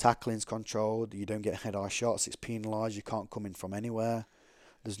 Tackling's controlled. You don't get head-eye shots. It's penalised. You can't come in from anywhere.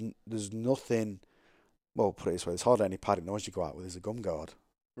 There's nothing. Well, put it this way: there's hardly any padding noise you go out with. There's a gum guard.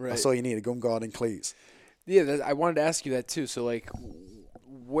 Right. That's all you need: a gum guard and cleats. Yeah, I wanted to ask you that too. So, like,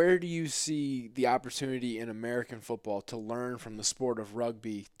 where do you see the opportunity in American football to learn from the sport of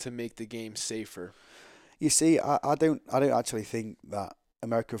rugby to make the game safer? You see, I don't actually think that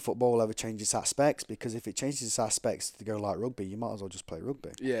American football will ever change its aspects, because if it changes its aspects to go like rugby, you might as well just play rugby.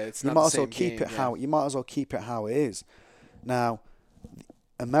 Yeah, it's You not might the as well same keep game, it how you might as well keep it how it is. Now,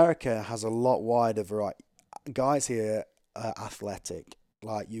 America has a lot wider variety. Guys here are athletic.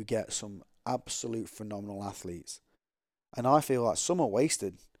 Like, you get some absolute phenomenal athletes, and I feel like some are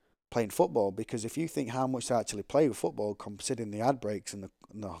wasted playing football, because if you think how much they actually play with football, considering the ad breaks and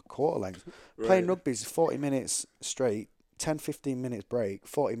the quarter length, Right. playing rugby is 40 minutes straight, 10-15 minutes break,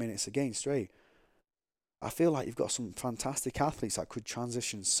 40 minutes again straight. I feel like you've got some fantastic athletes that could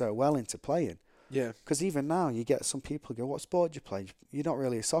transition so well into playing. Yeah. Because even now, you get some people go, what sport do you play? You're not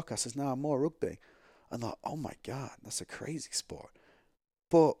really a soccer. I says, no, I'm more rugby. And they're like, oh my God, that's a crazy sport.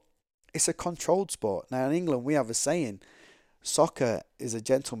 But it's a controlled sport. Now, in England, we have a saying, soccer is a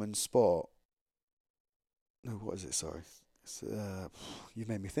gentleman's sport. No, what is it? Sorry. It's, you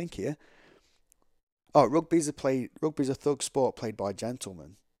made me think here. Oh, rugby's a thug sport played by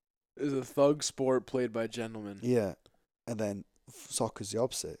gentlemen. It's a thug sport played by gentlemen. Yeah. And then soccer's the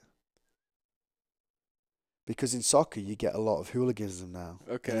opposite. Because in soccer, you get a lot of hooliganism now.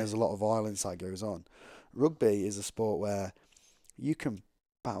 Okay. And there's a lot of violence that goes on. Rugby is a sport where you can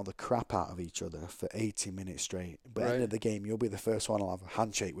battle the crap out of each other for 80 minutes straight. But at the end of the game, you'll be the first one I'll have a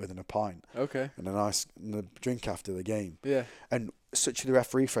handshake with and a pint. Okay. And a drink after the game. Yeah. And such as the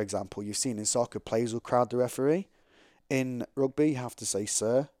referee, for example, you've seen in soccer, players will crowd the referee. In rugby, you have to say,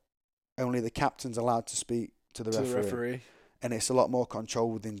 sir. Only the captain's allowed to speak to the referee. And it's a lot more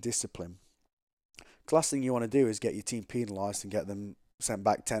control within discipline. The last thing you want to do is get your team penalised and get them sent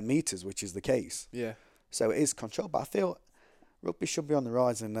back 10 metres, which is the case. Yeah. So it is controlled. But I feel rugby should be on the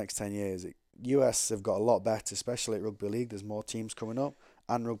rise in the next 10 years. US have got a lot better, especially at Rugby League. There's more teams coming up.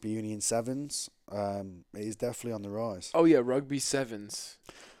 And Rugby Union Sevens. It is definitely on the rise. Oh, yeah, Rugby Sevens.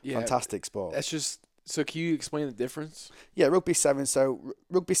 Yeah. Fantastic sport. That's just... So can you explain the difference? Yeah, Rugby Sevens. So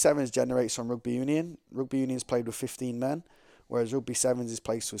Rugby Sevens generates from Rugby Union. Rugby Union is played with 15 men, whereas Rugby Sevens is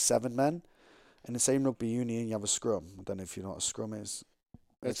played with 7 men. In the same Rugby Union, you have a scrum. I don't know if you know what a scrum is.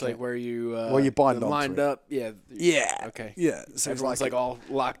 It's like where you you bind they're onto lined it. up. Yeah. Yeah. Okay. Yeah. So Everyone's like all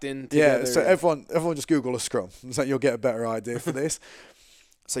locked in yeah. together. So everyone just Google a scrum. So you'll get a better idea for this.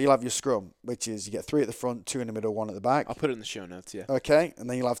 So you'll have your scrum, which is you get 3 at the front, 2 in the middle, 1 at the back. I'll put it in the show notes. Yeah. Okay, and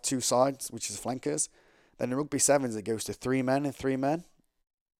then you'll have 2 sides, which is flankers. Then in Rugby Sevens, it goes to 3 men and 3 men,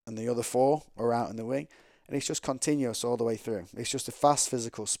 and the other 4 are out in the wing, and it's just continuous all the way through. It's just a fast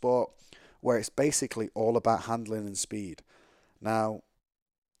physical sport where it's basically all about handling and speed. Now,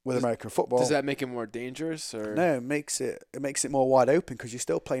 with American football, Does that make it more dangerous? Or no, it makes it more wide open because you're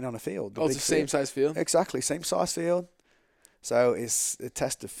still playing on a field. Oh, it's the same size field? Exactly, same size field. So it's a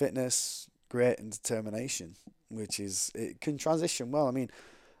test of fitness, grit, and determination, which is, it can transition well. I mean,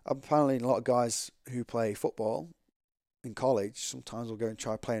 apparently a lot of guys who play football in college sometimes will go and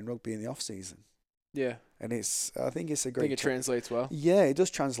try playing rugby in the off season. Yeah. And I think it's a I great. think it translates well. Yeah, it does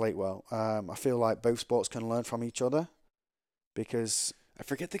translate well. I feel like both sports can learn from each other, because I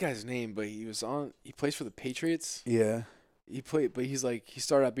forget the guy's name, but he plays for the Patriots. yeah, He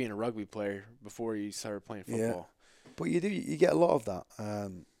started out being a rugby player before he started playing football. But you get a lot of that.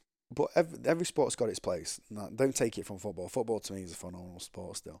 But every sport's got its place. No, don't take it from football. Football to me is a phenomenal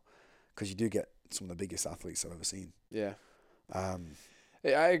sport still, because you do get some of the biggest athletes I've ever seen. Yeah. Um,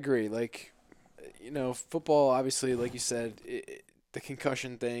 I agree. Like, football, obviously, like you said, the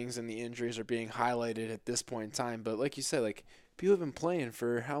concussion things and the injuries are being highlighted at this point in time. But like you said, like, people have been playing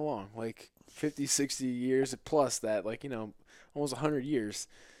for how long? Like 50, 60 years plus that, like, almost 100 years.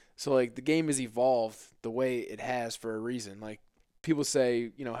 So, like, the game has evolved the way it has for a reason. Like, people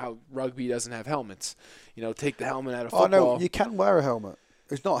say, how rugby doesn't have helmets. Take the helmet out of football. Oh, no, you can wear a helmet.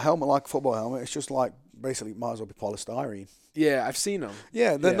 It's not a helmet like a football helmet. It's just like, basically, might as well be polystyrene. Yeah, I've seen them.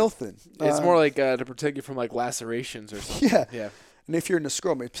 Yeah, they're nothing. It's more like to protect you from, like, lacerations or something. Yeah. Yeah. And if you're in the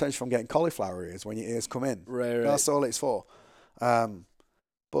scrum, it's potentially from getting cauliflower ears when your ears come in. Right. That's all it's for. But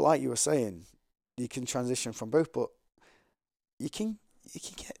like you were saying, you can transition from both, but you can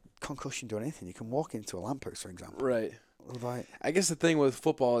get concussion doing anything. You can walk into a lamppost, for example. Right. Right. I guess the thing with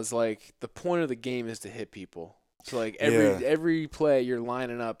football is, like, the point of the game is to hit people. So, like, every play you're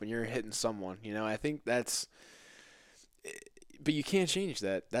lining up and you're hitting someone. I think that's – but you can't change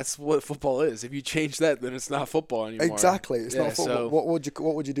that. That's what football is. If you change that, then it's not football anymore. Exactly. It's not football. So, what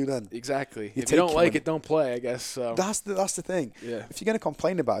would you do then? Exactly. If you don't like it, don't play, I guess. So. That's the thing. Yeah. If you're going to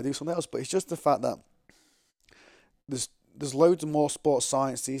complain about it, do something else. But it's just the fact that there's loads of more sports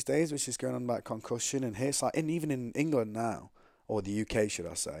science these days, which is going on about concussion and hits. Like, and even in England now, or the UK, should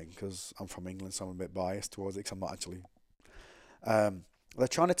I say, because I'm from England, so I'm a bit biased towards it, because I'm not actually. They're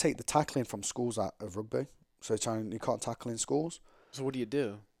trying to take the tackling from schools out of rugby. So you can't tackle in schools. So what do you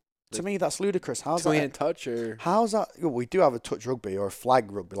do? To me, that's ludicrous. How's that? Hand touch or? How's that? Well, we do have a touch rugby or a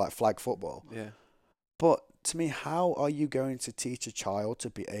flag rugby, like flag football. Yeah. But to me, how are you going to teach a child to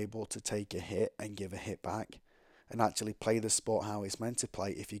be able to take a hit and give a hit back and actually play the sport how it's meant to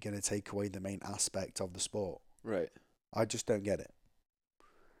play if you're going to take away the main aspect of the sport? Right. I just don't get it.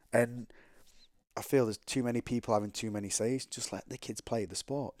 And I feel there's too many people having too many says. Just let the kids play the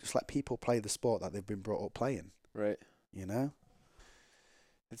sport. Just let people play the sport that they've been brought up playing. Right.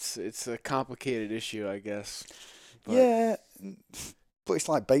 It's a complicated issue, I guess. But yeah. But it's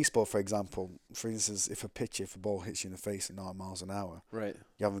like baseball, for example. For instance, if a ball hits you in the face at 9 miles an hour, right,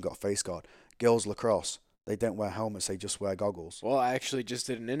 you haven't got a face guard. Girls lacrosse, they don't wear helmets, they just wear goggles. Well, I actually just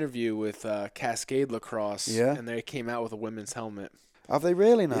did an interview with Cascade Lacrosse, and they came out with a women's helmet. Have they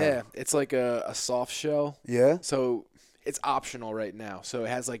really now? Yeah, it's like a soft shell. Yeah. So it's optional right now. So it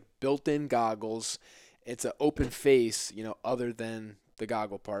has like built-in goggles. It's an open face, other than the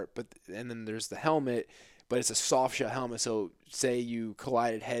goggle part. And then there's the helmet, but it's a soft shell helmet. So say you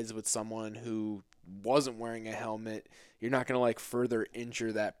collided heads with someone who wasn't wearing a helmet, you're not going to like further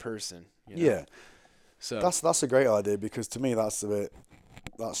injure that person. Yeah. So that's a great idea, because to me that's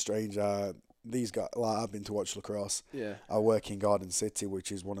strange. These guys, like, I've been to watch lacrosse. Yeah. I work in Garden City,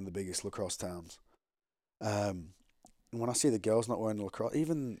 which is one of the biggest lacrosse towns. And when I see the girls not wearing lacrosse,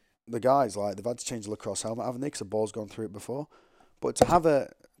 even the guys, like, they've had to change the lacrosse helmet, haven't they? Because the ball's gone through it before. But to not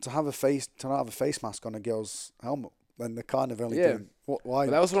have a face mask on a girl's helmet, then they're kind of only doing why?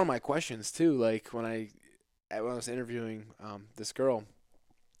 But that was one of my questions too. Like when I was interviewing this girl,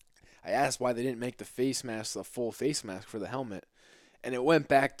 I asked why they didn't make the face mask a full face mask for the helmet, and it went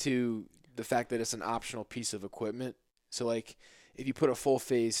back to the fact that it's an optional piece of equipment. So like if you put a full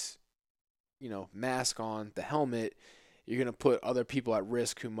face, mask on the helmet, you're going to put other people at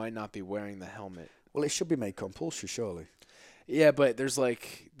risk who might not be wearing the helmet. Well, it should be made compulsory, surely. Yeah, but there's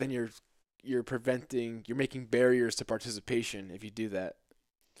then you're making barriers to participation if you do that.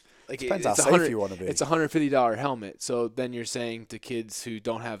 Like depends how safe you want to be. It's $150 helmet, so then you're saying to kids who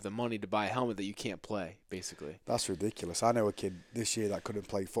don't have the money to buy a helmet that you can't play, basically. That's ridiculous. I know a kid this year that couldn't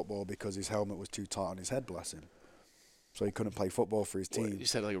play football because his helmet was too tight on his head, bless him. So he couldn't play football for his team. What, you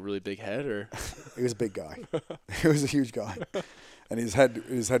said like a really big head, or? He was a big guy. He was a huge guy, and his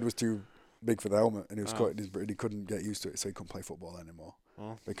head was too big for the helmet, and he couldn't get used to it, so he couldn't play football anymore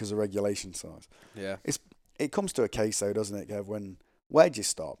because of regulation size. Yeah, it comes to a case though, doesn't it, Kev? Where do you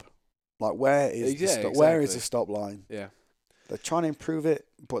stop? Like where is the stop line? Yeah, they're trying to improve it,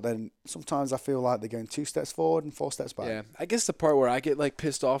 but then sometimes I feel like they're going 2 steps forward and 4 steps back. Yeah, I guess the part where I get like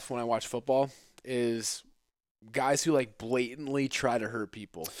pissed off when I watch football is guys who like blatantly try to hurt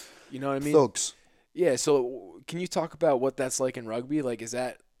people. You know what I mean? Thugs. Yeah. So can you talk about what that's like in rugby? Like, is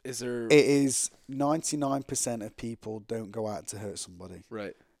there? It is 99% of people don't go out to hurt somebody.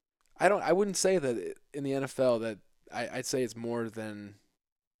 Right. I wouldn't say that in the NFL that I'd say it's more than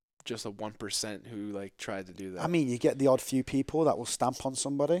just a 1% who like tried to do that. I mean, you get the odd few people that will stamp on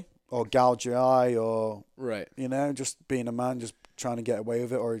somebody or gouge your eye or right. Just being a man, just trying to get away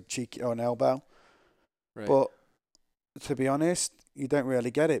with it, or a cheek or an elbow. Right. But to be honest, you don't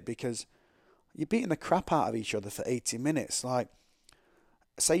really get it because you're beating the crap out of each other for 80 minutes. Like,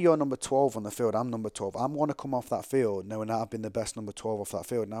 say you're number 12 on the field, I'm number 12. I'm going to come off that field knowing that I've been the best number 12 off that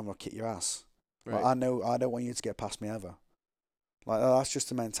field, and I'm going to kick your ass. Right. Like, I know I don't want you to get past me ever. Like, that's just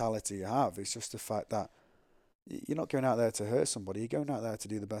the mentality you have. It's just the fact that you're not going out there to hurt somebody. You're going out there to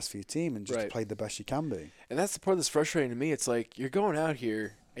do the best for your team and just to play the best you can be. And that's the part that's frustrating to me. It's like you're going out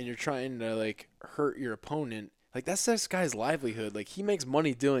here and you're trying to like hurt your opponent. Like, that's this guy's livelihood. Like, he makes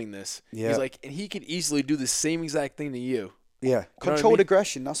money doing this. Yeah. He's like, and he could easily do the same exact thing to you. Yeah, controlled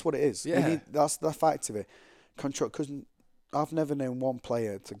aggression. That's what it is. Yeah, that's the fact of it. Control, because I've never known one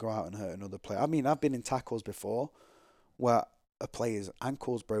player to go out and hurt another player. I mean, I've been in tackles before where a player's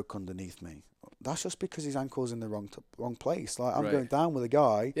ankle's broke underneath me. That's just because his ankle's in the wrong place. Like, I'm going down with a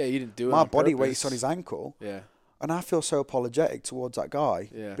guy. Yeah, you didn't do it. My body weight's on his ankle. Yeah. And I feel so apologetic towards that guy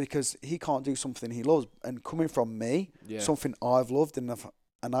because he can't do something he loves. And coming from me, something I've loved and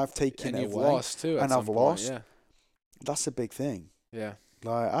I've taken and it you've away. Lost too. And I've lost. Yeah. That's a big thing. Yeah.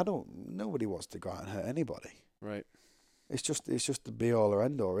 Like, nobody wants to go out and hurt anybody. Right. It's just the be all or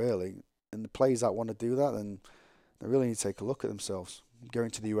end all, really. And the players that want to do that, then they really need to take a look at themselves. Going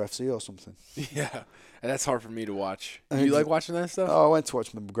to the UFC or something. Yeah. And that's hard for me to watch. Do you like watching that stuff? Oh, I went to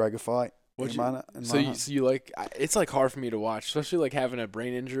watch the McGregor fight. So you like, it's like hard for me to watch, especially like having a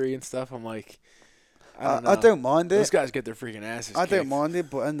brain injury and stuff. I'm like, I don't mind it. Those guys get their freaking asses kicked. don't mind it,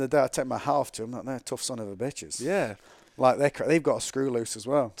 but at the end of the day, I take my hat off to them. Like, they're tough son of a bitches. Yeah. Like, they've got a screw loose as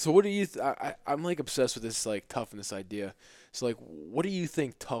well. So what do you? I'm like obsessed with this like toughness idea. So like, what do you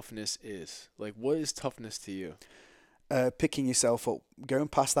think toughness is? Like, what is toughness to you? Picking yourself up, going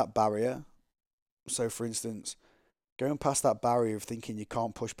past that barrier. So, for instance, going past that barrier of thinking you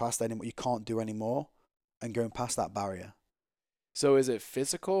can't push past anymore, you can't do anymore, and going past that barrier. So is it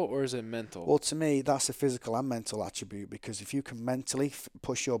physical or is it mental? Well, to me, that's a physical and mental attribute, because if you can mentally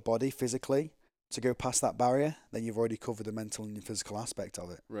push your body physically to go past that barrier, then you've already covered the mental and the physical aspect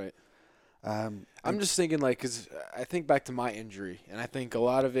of it. Right. I'm just thinking, like, because I think back to my injury, and I think a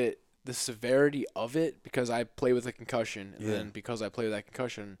lot of it, the severity of it, because I play with a concussion, and then because I played with that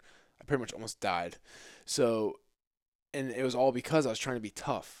concussion, I pretty much almost died. So, and it was all because I was trying to be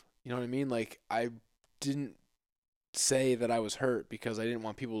tough. You know what I mean? Like, I didn't say that I was hurt because I didn't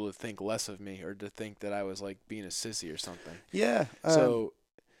want people to think less of me or to think that I was, like, being a sissy or something. Yeah. So,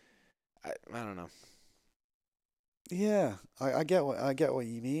 I don't know. Yeah, I get what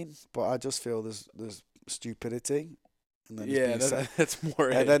you mean, but I just feel there's stupidity, and then that's more.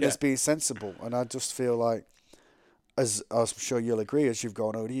 And then there's being sensible, and I just feel like, as I'm sure you'll agree, as you've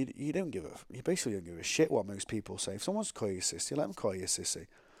gone older, you basically don't give a shit what most people say. If someone's calling you a sissy, let them call you a sissy.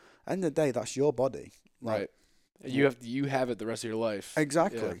 End of the day, that's your body, right? You have it the rest of your life.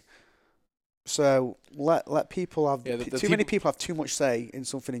 Exactly. Yeah. So let people have many people have too much say in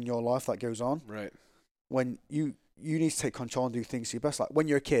something in your life that goes on. Right. When you need to take control and do things to your best. Like when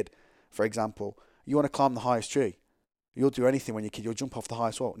you're a kid, for example, you want to climb the highest tree. You'll do anything when you're a kid. You'll jump off the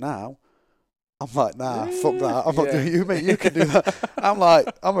highest wall. Now, I'm like, nah, fuck that. I'm not doing you, mate. You can do that. I'm like,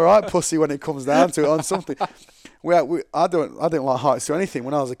 I'm a right pussy when it comes down to it on something. I didn't like heights or anything.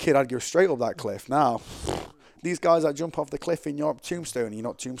 When I was a kid, I'd go straight up that cliff. Now, these guys that jump off the cliff in your tombstone, you're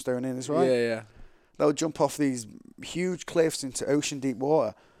not tombstoning this, right? Yeah. They'll jump off these huge cliffs into ocean deep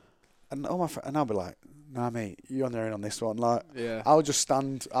water. And I'll be like, nah, mate, you're on your own on this one. Like, I'll just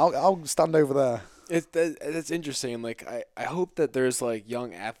stand. I'll stand over there. It's interesting. Like, I hope that there's like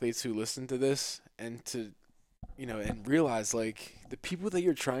young athletes who listen to this and to, and realize like the people that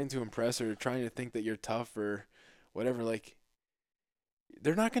you're trying to impress or trying to think that you're tough or whatever. Like,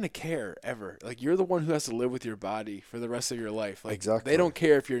 they're not gonna care ever. Like, you're the one who has to live with your body for the rest of your life. Like, exactly. They don't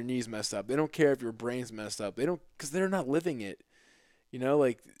care if your knee's messed up. They don't care if your brain's messed up. They don't, because they're not living it.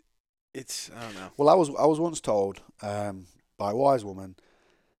 Like. I don't know. Well, I was once told by a wise woman,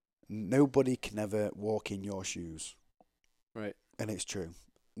 nobody can ever walk in your shoes. Right. And it's true.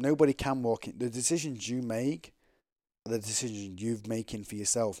 Nobody can walk in. The decisions you make are the decisions you're making for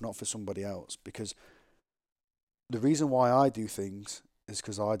yourself, not for somebody else. Because the reason why I do things is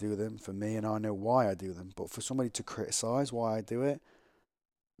because I do them for me and I know why I do them. But for somebody to criticize why I do it,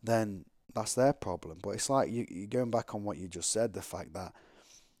 then that's their problem. But it's like you're going back on what you just said, the fact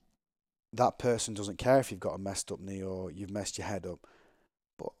that person doesn't care if you've got a messed up knee or you've messed your head up.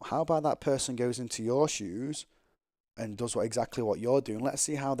 But how about that person goes into your shoes and does exactly what you're doing? Let's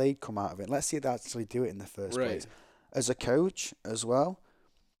see how they come out of it. Let's see if they actually do it in the first place. As a coach as well,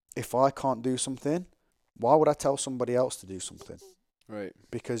 if I can't do something, why would I tell somebody else to do something? Right.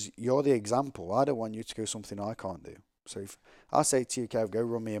 Because you're the example. I don't want you to go something I can't do. So if I say to you, Kev, go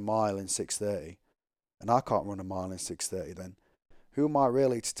run me a mile in 6:30, and I can't run a mile in 6:30, then who am I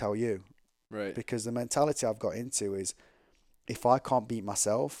really to tell you? Right. Because the mentality I've got into is, if I can't beat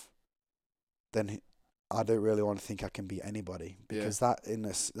myself, then I don't really want to think I can beat anybody, because that's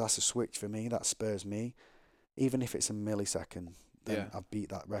a switch for me. That spurs me, even if it's a millisecond. Then I beat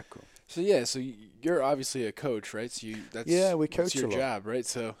that record. So so you're obviously a coach, right? So we coach that's your a lot. job, right?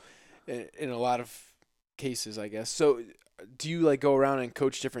 So in a lot of cases, I guess. So do you like go around and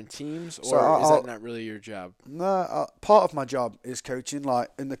coach different teams, or is that not really your job? No, part of my job is coaching. Like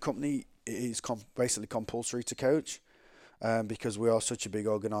in the company, it is basically compulsory to coach, because we are such a big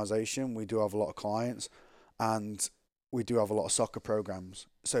organisation. We do have a lot of clients, and we do have a lot of soccer programs.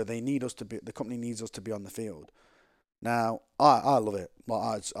 So they need us to be. The company needs us to be on the field. Now, I love it.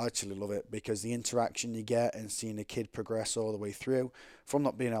 Like, I actually love it, because the interaction you get and seeing a kid progress all the way through, from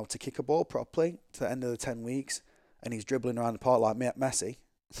not being able to kick a ball properly to the end of the 10 weeks, and he's dribbling around the park like Messi.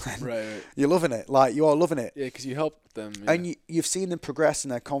 Right. You're loving it. Like, you are loving it. Yeah, because you help them. Yeah. And you've seen them progress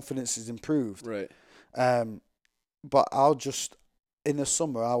and their confidence has improved. Right. But in the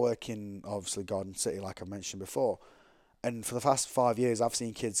summer, I work in, obviously, Garden City, like I mentioned before. And for the past 5 years, I've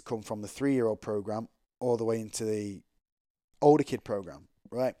seen kids come from the 3-year-old program all the way into the older kid program,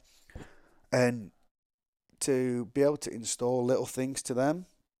 right? And to be able to install little things to them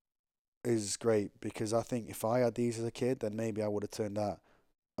is great, because I think if I had these as a kid, then maybe I would have turned out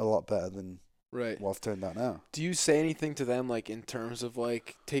a lot better than what I've turned out now. Do you say anything to them, like in terms of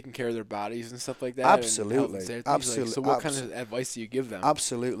like taking care of their bodies and stuff like that? Absolutely. Absolutely. Like, so what kind of advice do you give them?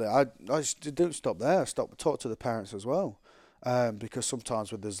 Absolutely. I just don't stop there. Talk to the parents as well, because sometimes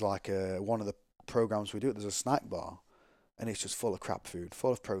there's like one of the programs we do, there's a snack bar, and it's just full of crap food,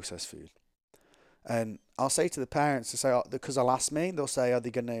 full of processed food. And I'll say to the parents, because they'll ask me, they'll say, are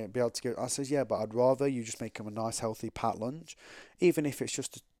they going to be able to go? I says, yeah, but I'd rather you just make them a nice, healthy pat lunch, even if it's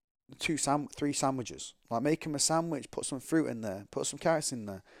just 3 sandwiches. Like, make them a sandwich, put some fruit in there, put some carrots in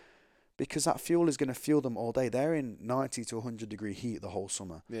there, because that fuel is going to fuel them all day. They're in 90 to 100 degree heat the whole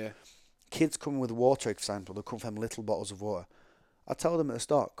summer. Yeah. Kids come with water, for example. They'll come from little bottles of water. I tell them at the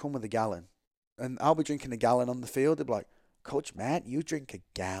start, come with a gallon. And I'll be drinking a gallon on the field. They'll be like, Coach Matt, you drink a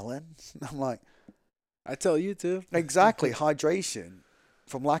gallon? I'm like, I tell you to. Exactly. Hydration.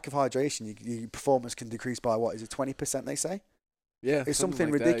 From lack of hydration, your performance can decrease by, what is it, 20%, they say? Yeah. It's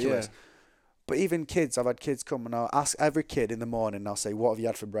something like ridiculous. That, yeah. But even kids, I've had kids come and I'll ask every kid in the morning, I'll say, what have you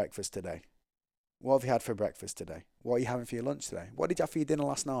had for breakfast today? What have you had for breakfast today? What are you having for your lunch today? What did you have for your dinner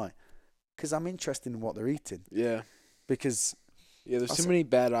last night? Because I'm interested in what they're eating. Yeah. Because... yeah, there's too many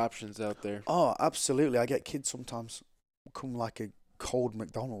bad options out there. Oh, absolutely. I get kids sometimes come like a cold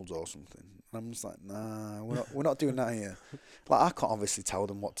McDonald's or something. And I'm just like, nah, we're not doing that here. Like, I can't obviously tell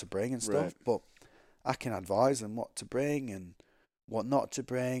them what to bring and stuff, but I can advise them what to bring and what not to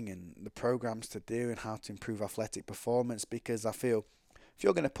bring and the programs to do and how to improve athletic performance, because I feel if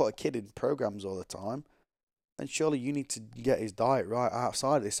you're going to put a kid in programs all the time, then surely you need to get his diet right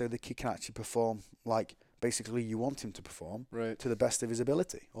outside of this so the kid can actually perform like basically you want him to perform to the best of his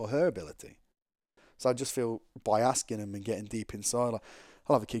ability or her ability. So I just feel by asking him and getting deep inside, like,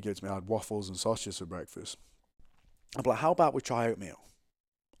 I'll have a kid go to me, I had waffles and sausages for breakfast. I'll be like, how about we try oatmeal?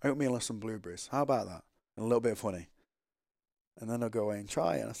 Oatmeal and some blueberries. How about that? And a little bit of honey. And then I'll go away and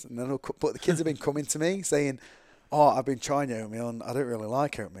try it. And then but the kids have been coming to me saying, oh, I've been trying oatmeal and I don't really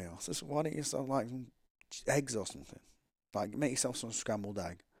like oatmeal. So why don't you start like eggs or something? Like, make yourself some scrambled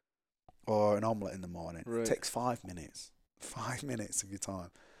egg or an omelette in the morning. It takes 5 minutes. 5 minutes of your time.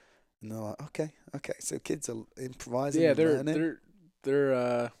 And they're like, okay. So kids are improvising. Yeah, and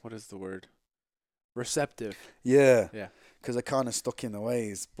they're what is the word? Receptive. Yeah. Because they're kind of stuck in the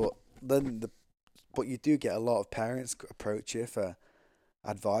ways. But then but you do get a lot of parents approach you for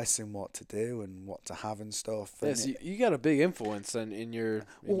advice in what to do and what to have and stuff. Yes, you got a big influence in your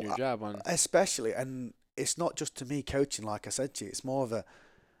job on. Especially, and it's not just to me coaching, like I said to you. It's more of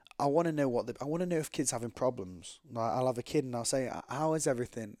I want to know I want to know if kids having problems. Like, I'll have a kid and I'll say, how is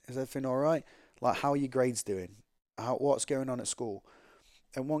everything? Is everything all right? Like, how are your grades doing? What's going on at school?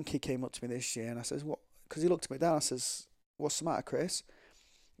 And one kid came up to me this year and I says, what? Because he looked me down. I says, what's the matter, Chris?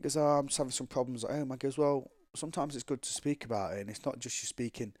 He goes, oh, I'm just having some problems at home. I goes, well, sometimes it's good to speak about it, and it's not just you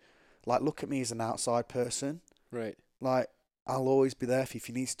speaking. Like, look at me as an outside person. Right. Like, I'll always be there if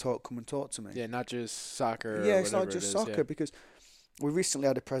you need to talk, come and talk to me. Yeah, not just soccer. Yeah, it's not just soccer, because we recently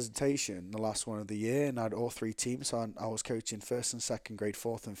had a presentation, the last one of the year, and I had all 3 teams. So I was coaching 1st and 2nd grade,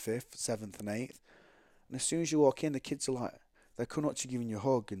 4th and 5th, 7th and 8th. And as soon as you walk in, the kids are like, they're coming up to you, giving you a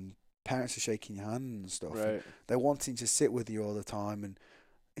hug, and parents are shaking your hand and stuff. Right. And they're wanting to sit with you all the time, and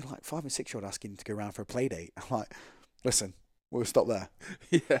like 5 and 6-year-old asking to go around for a play date. I'm like, listen, we'll stop there.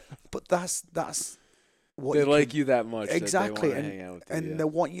 Yeah. But that's what They you like can, you that much. exactly, that they want to hang out with you. and they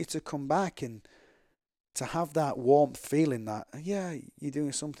want you to come back and to have that warmth feeling that you're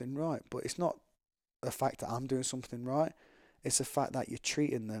doing something right, but it's not the fact that I'm doing something right. It's the fact that you're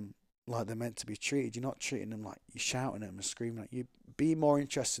treating them like they're meant to be treated. You're not treating them like you're shouting at them and screaming at you. Be more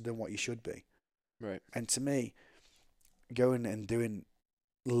interested than what you should be. Right. And to me, going and doing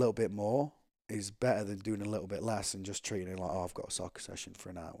a little bit more is better than doing a little bit less and just treating it like, I've got a soccer session for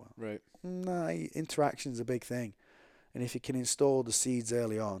an hour. Right. No, interaction's a big thing. And if you can install the seeds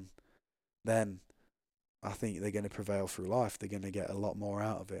early on, then I think they're going to prevail through life. They're going to get a lot more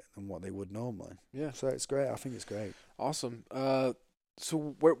out of it than what they would normally. Yeah. So it's great. I think it's great. Awesome.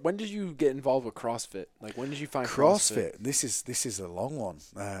 So when did you get involved with CrossFit? Like, when did you find CrossFit? This is a long one.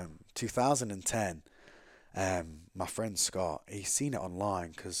 2010. My friend Scott, he's seen it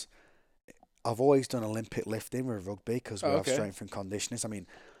online because I've always done Olympic lifting with rugby because we have strength and conditioners. I mean,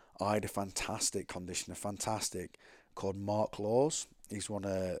 I had a fantastic conditioner, called Mark Laws. He's one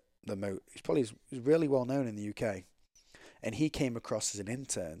of he's really well known in the UK, and he came across as an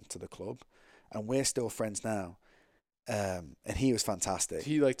intern to the club, and we're still friends now. And he was fantastic.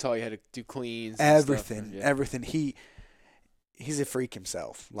 He taught you how to do cleans, everything, and everything. He's a freak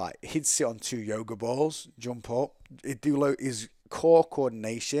himself. Like, he'd sit on 2 yoga balls, jump up, he'd do his core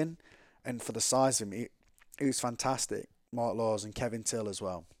coordination, and for the size of him, he was fantastic. Mark Laws and Kevin Till as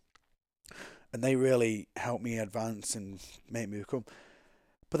well, and they really helped me advance and make me become.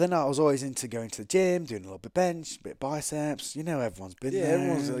 But then I was always into going to the gym, doing a little bit bench, a bit biceps. You know, everyone's been there.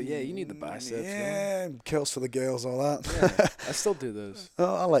 Everyone's you need the biceps. Yeah, curls for the girls, all that. Yeah, I still do those.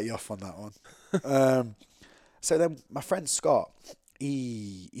 I'll let you off on that one. So then my friend Scott,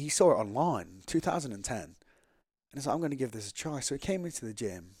 he saw it online, 2010, and he's like, I'm going to give this a try. So he came into the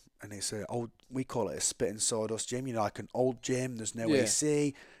gym, and it's we call it a spit and sawdust gym. You know, like an old gym. There's no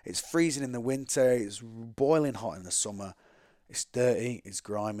AC. It's freezing in the winter. It's boiling hot in the summer. It's dirty, it's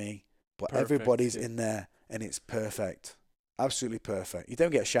grimy, but everybody's in there, and it's perfect. Absolutely perfect. You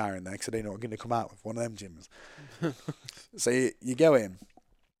don't get a shower in there because they know what going to come out with, one of them gyms. So you go in,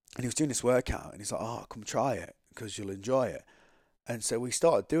 and he was doing this workout, and he's like, come try it because you'll enjoy it. And so we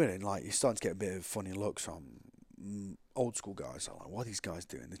started doing it, and you're starting to get a bit of funny looks from old school guys. I'm like, what are these guys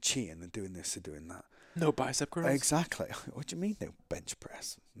doing? They're cheating, they're doing this, they're doing that. No bicep curls? Exactly. What do you mean no bench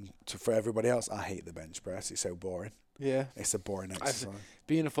press? For everybody else, I hate the bench press. It's so boring. Yeah. It's a boring exercise.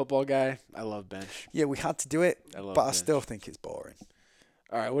 Being a football guy, I love bench. Yeah, we had to do it, but I still think it's boring.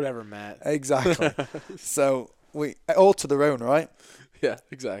 All right, whatever, Matt. Exactly. So we all to their own, right? Yeah,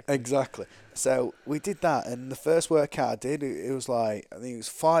 exactly. Exactly. So we did that, and the first workout I did, it was like, I think it was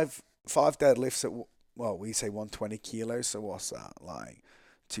five deadlifts at, we say 120 kilos. So what's that? Like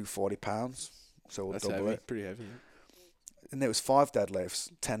 240 pounds. So we'll That's double heavy. it. Pretty heavy. And it was 5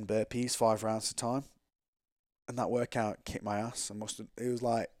 deadlifts, 10 burpees, 5 rounds at a time. And that workout kicked my ass. It was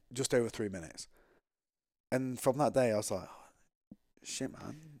like just over 3 minutes. And from that day, I was like, shit,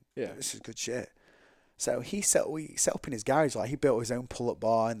 man. Yeah. This is good shit. So we set up in his garage. Like, he built his own pull-up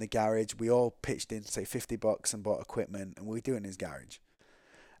bar in the garage. We all pitched in, say, $50 and bought equipment, and we do it in his garage.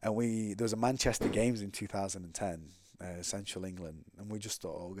 And there was a Manchester Games in 2010, Central England, and we just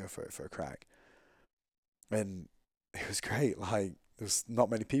thought, we'll go for it for a crack. And it was great. Like, there was not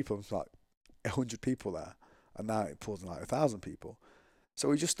many people. It was like 100 people there. And now it pulls in like 1,000 people. So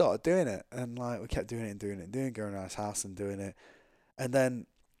we just started doing it. And we kept doing it, going around his house and doing it. And then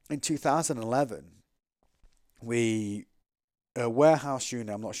in 2011, a warehouse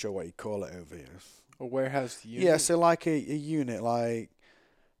unit, I'm not sure what you call it over here. A warehouse unit? Yeah, so like a unit, like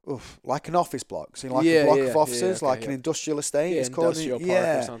an office block. So a block of offices, an industrial estate. Yeah, it's called industrial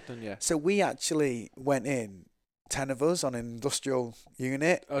park or something, yeah. So we actually went in, 10 of us on an industrial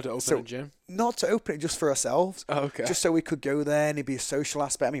unit. Oh, to open a gym? Not to open it, just for ourselves. Oh, okay. Just so we could go there and it'd be a social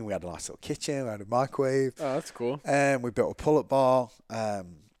aspect. I mean, we had a nice little kitchen, we had a microwave. Oh, that's cool. We built a pull-up bar.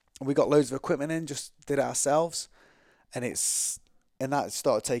 We got loads of equipment in, just did it ourselves. And that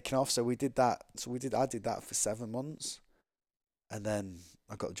started taking off. So we did that. I did that for 7 months. And then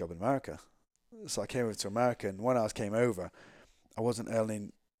I got a job in America. So I came over to America, and when I came over, I wasn't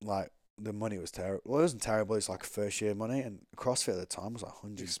earning the money was terrible. Well, it wasn't terrible. It's like first year money, and CrossFit at the time was like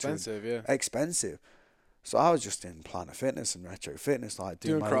 100. Expensive, yeah. Expensive. So I was just in Planet Fitness and Retro Fitness,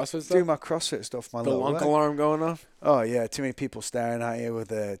 doing CrossFit stuff. Doing my CrossFit stuff. The lunk alarm going off. Oh yeah, too many people staring at you with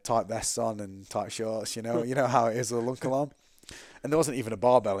their tight vests on and tight shorts. You know how it is with a lunk alarm. And there wasn't even a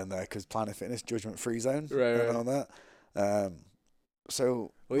barbell in there because Planet Fitness judgment free zone. Right. And all that.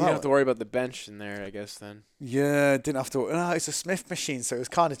 So. Well, you don't have to worry about the bench in there, I guess, then. Yeah, didn't have to. No, it's a Smith machine, so it was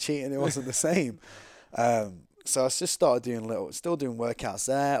kind of cheating. It wasn't the same. So I just started still doing workouts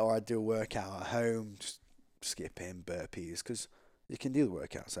there, or I'd do a workout at home, just skipping, burpees, because you can do the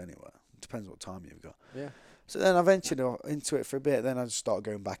workouts anywhere. It depends what time you've got. Yeah. So then I ventured into it for a bit. Then I just started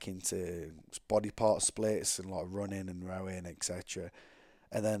going back into body part splits and like running and rowing, etc.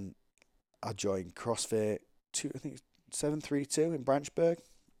 And then I joined CrossFit 732 in Branchburg.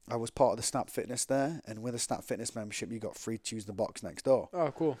 I was part of the Snap Fitness there, and with a Snap Fitness membership, you got free to use the box next door.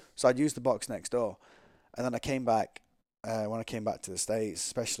 Oh, cool. So I'd use the box next door, and then I came back. When I came back to the States,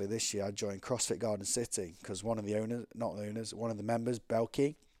 especially this year, I joined CrossFit Garden City because one of the members,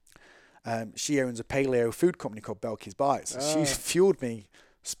 Belky, she owns a paleo food company called Belky's Bites. She's fueled me,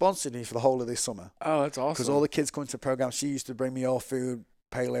 sponsored me for the whole of this summer. Oh, that's awesome. Because all the kids come to the program, she used to bring me all food,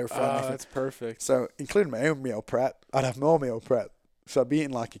 paleo friendly. Oh, that's perfect. So, including my own meal prep, I'd have more meal prep. So I'd be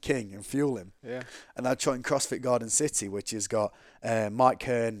eating like a king and fueling. Yeah. And I joined CrossFit Garden City, which has got Mike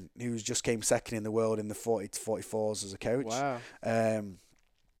Hearn, who just came second in the world in the 40 to 44s as a coach. Wow. And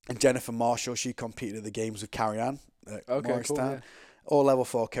Jennifer Marshall, she competed at the games with Carrie Ann at Morristown. Cool, yeah. All level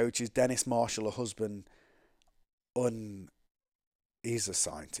 4 coaches. Dennis Marshall, her husband, he's a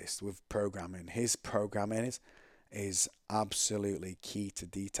scientist with programming. His programming is absolutely key to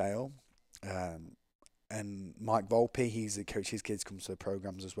detail. And Mike Volpe, he's the coach. His kids come to the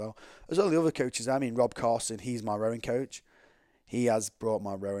programs as well. As well, the other coaches. I mean, Rob Carson, he's my rowing coach. He has brought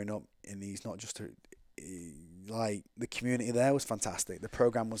my rowing up, and he's not just like the community there was fantastic. The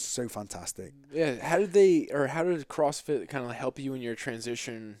program was so fantastic. Yeah. How did CrossFit kind of help you in your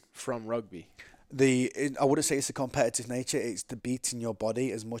transition from rugby? I wouldn't say it's a competitive nature. It's the beating your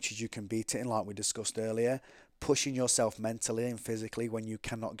body as much as you can beat it, and like we discussed earlier, pushing yourself mentally and physically when you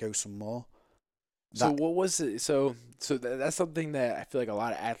cannot go some more. So what was it? So that's something that I feel like a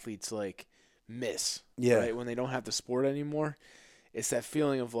lot of athletes like miss. Yeah. Right? When they don't have the sport anymore, it's that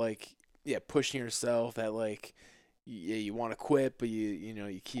feeling of like, pushing yourself. That like, you want to quit, but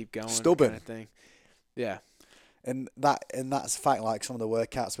you keep going. Stubborn kind of thing. Yeah. And that's a fact. Like some of the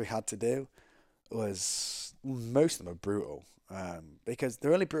workouts we had to do was most of them are brutal. Because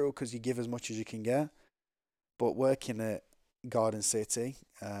they're only brutal because you give as much as you can get. But working at Garden City,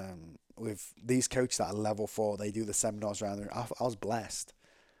 with these coaches that are level 4, they do the seminars around there. I was blessed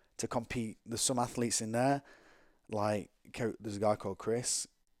to compete. There's some athletes in there, like there's a guy called Chris.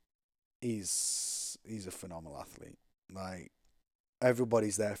 He's a phenomenal athlete. Like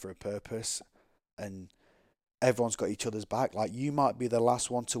everybody's there for a purpose, and everyone's got each other's back. Like you might be the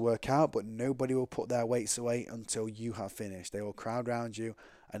last one to work out, but nobody will put their weights away until you have finished. They will crowd around you.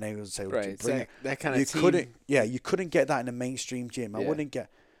 And they will say, right, bring that kind of team. You couldn't get that in a mainstream gym. I wouldn't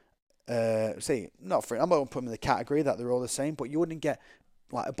get, I'm not going to put them in the category that they're all the same, but you wouldn't get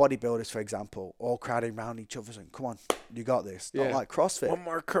like a bodybuilders, for example, all crowding around each other saying, come on, you got this. Yeah. Not like CrossFit. One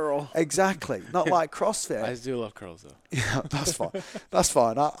more curl. Exactly. Not like CrossFit. I do love curls, though. Yeah, that's fine. That's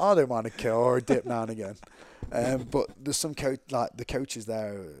fine. I don't mind a curl or a dip now and again. But there's some the coaches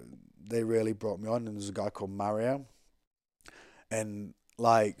there, they really brought me on, and there's a guy called Mario. And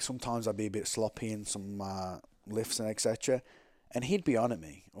like sometimes I'd be a bit sloppy in some lifts and etc. And he'd be on at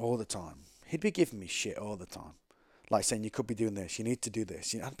me all the time. He'd be giving me shit all the time. Like saying, you could be doing this, you need to do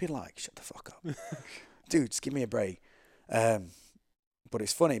this. I'd be like, shut the fuck up. Dude, just give me a break. But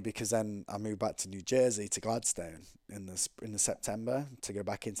it's funny because then I moved back to New Jersey, to Gladstone in the September to go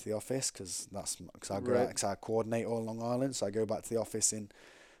back into the office because I coordinate all Long Island. So I go back to the office in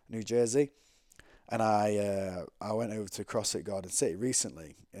New Jersey. And I went over to CrossFit Garden City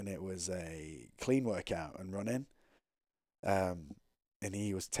recently, and it was a clean workout and running. And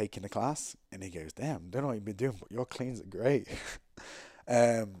he was taking the class, and he goes, "Damn, I don't know what you've been doing, but your cleans are great."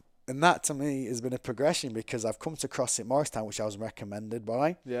 And that to me has been a progression because I've come to CrossFit Morristown, which I was recommended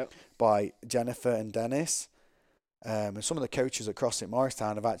by Jennifer and Dennis. And some of the coaches at CrossFit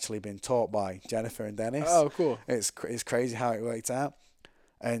Morristown have actually been taught by Jennifer and Dennis. Oh, cool! It's crazy how it worked out,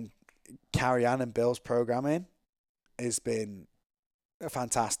 and Carrie Ann and Bill's programming has been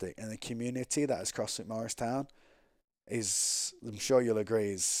fantastic, and the community that is CrossFit Morristown is, I'm sure you'll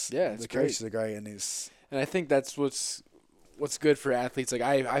agree, the coaches are great, and I think that's what's good for athletes. Like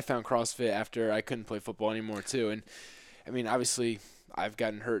I found CrossFit after I couldn't play football anymore too, and I mean obviously I've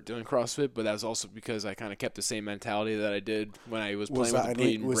gotten hurt doing CrossFit, but that was also because I kind of kept the same mentality that I did when I was playing with the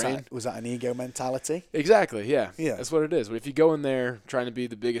bleeding brain. Was that an ego mentality? Exactly, yeah. That's what it is. But if you go in there trying to be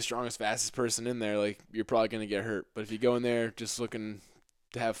the biggest, strongest, fastest person in there, like you're probably going to get hurt. But if you go in there just looking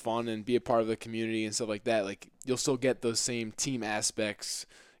to have fun and be a part of the community and stuff like that, like you'll still get those same team aspects,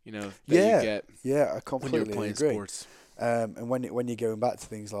 that you get I completely when you're playing agree. Sports. And when you're going back to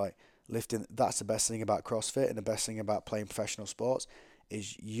things like lifting, that's the best thing about CrossFit and the best thing about playing professional sports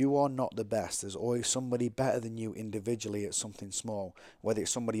is you are not the best. There's always somebody better than you individually at something small. Whether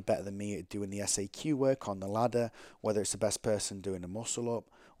it's somebody better than me at doing the SAQ work on the ladder, whether it's the best person doing a muscle up,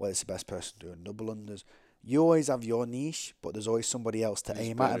 whether it's the best person doing double unders. You always have your niche, but there's always somebody else to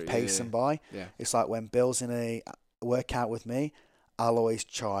aim at and pace them by. Yeah. It's like when Bill's in a workout with me, I'll always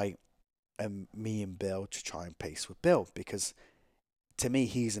try, me and Bill, to try and pace with Bill, because to me,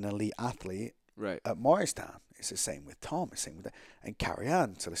 he's an elite athlete. Right. At Morristown, it's the same with Tom, it's the same with and Carrie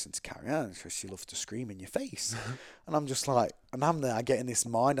Ann, to listen to Carrie Ann, because she loves to scream in your face. And I'm just like, and I'm there, I get in this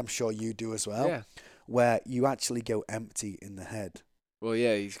mind, I'm sure you do as well, where you actually go empty in the head. Well,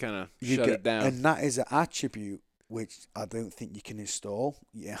 yeah, he's kind of shut it down. And that is an attribute which I don't think you can install.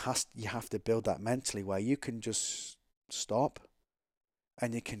 You have to build that mentally, where you can just stop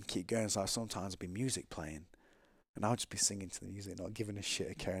and you can keep going. So sometimes there'll be music playing, and I'll just be singing to the music, not giving a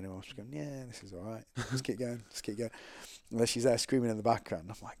shit or caring. I'm just going, yeah, this is all right. Let's keep going. Let's keep going. Unless she's there screaming in the background.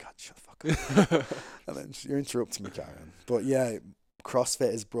 I'm like, God, shut the fuck up. And then you're interrupting me, Karen. But yeah,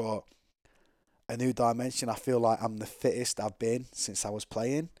 CrossFit has brought a new dimension. I feel like I'm the fittest I've been since I was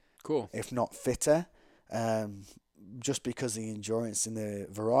playing. Cool. If not fitter. Just because of the endurance and the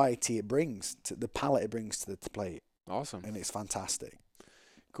variety it brings, to the palette it brings to the plate. Awesome. And it's fantastic.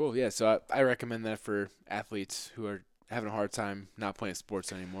 Cool. Yeah, so I recommend that for athletes who are having a hard time not playing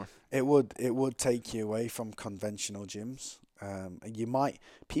sports anymore. It would take you away from conventional gyms.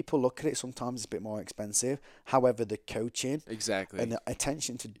 People look at it sometimes it's a bit more expensive. However, the coaching and the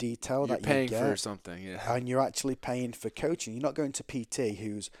attention to detail you're that paying you get, for something, yeah. And you're actually paying for coaching. You're not going to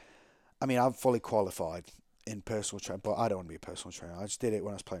PT I'm fully qualified in personal training, but I don't want to be a personal trainer. I just did it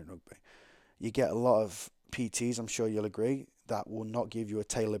when I was playing rugby. You get a lot of PTs, I'm sure you'll agree, that will not give you a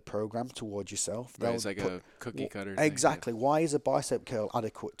tailored program towards yourself. Right, it's like a cookie cutter. Exactly. Why is a bicep curl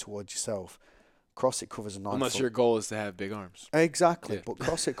adequate towards yourself? CrossFit covers a 9. Unless your goal is to have big arms. Exactly. Yeah. But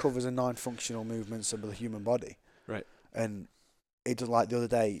CrossFit covers a 9 functional movements of the human body. Right. And it was like the other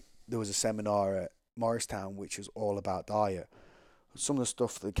day, there was a seminar at Morristown which was all about diet. Some of the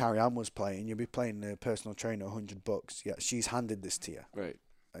stuff that Carrie Ann was playing, you'll be playing a personal trainer $100. Yeah, she's handed this to you. Right.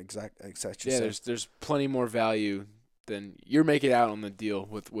 Etc. Yeah, there's plenty more value than you're making out on the deal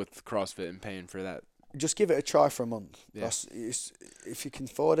with CrossFit and paying for that. Just give it a try for a month. Yeah. If you can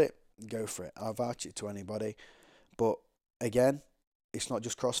afford it, go for it. I'll vouch it to anybody. But again, it's not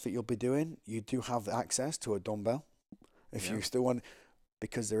just CrossFit you'll be doing. You do have access to a dumbbell if you still want,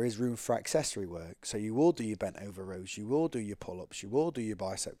 because there is room for accessory work. So you will do your bent over rows, you will do your pull-ups, you will do your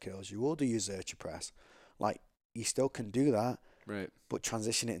bicep curls, you will do your Zercher press. Like, you still can do that, right? But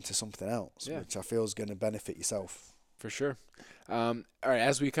transition it into something else, which I feel is going to benefit yourself. For sure. All right,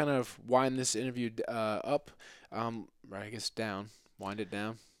 as we kind of wind this interview up, I guess down, wind it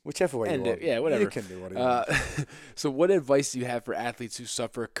down. Whichever way you want. Yeah, whatever. You can do what you want. So what advice do you have for athletes who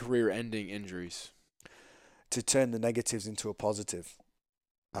suffer career-ending injuries? To turn the negatives into a positive.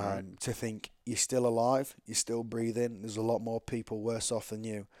 To think you're still alive, you're still breathing, there's a lot more people worse off than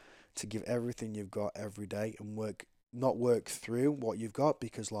you. To give everything you've got every day and not work through what you've got,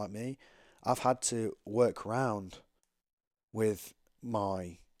 because like me, I've had to work around with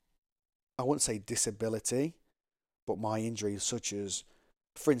my, I wouldn't say disability, but my injuries, such as,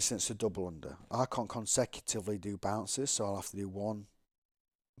 for instance, a double under. I can't consecutively do bounces, so I'll have to do one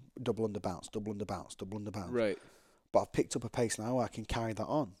double under bounce, double under bounce, double under bounce. Right. But I've picked up a pace now where I can carry that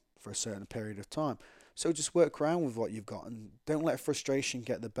on for a certain period of time. So just work around with what you've got and don't let frustration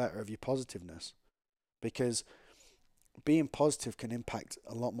get the better of your positiveness, because being positive can impact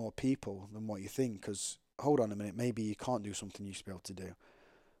a lot more people than what you think. Because hold on a minute, maybe you can't do something you should be able to do,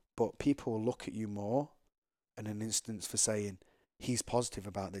 but people will look at you more in an instance for saying, he's positive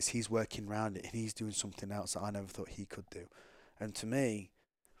about this, he's working around it, and he's doing something else that I never thought he could do. And to me,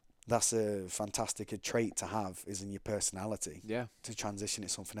 that's a fantastic trait to have, is in your personality. Yeah. To transition it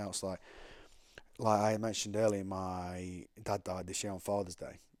something else. Like I mentioned earlier, my dad died this year on Father's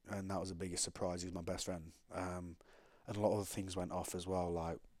Day, and that was the biggest surprise. He's my best friend. And a lot of other things went off as well,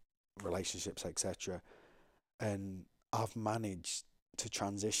 like relationships, etc. And I've managed to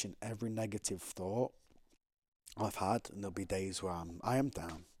transition every negative thought I've had, and there'll be days where I am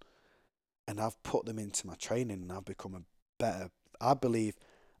down, and I've put them into my training, and I've become I believe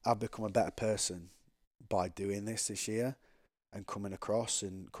I've become a better person by doing this year and coming across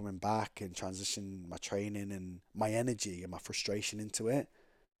and coming back and transitioning my training and my energy and my frustration into it.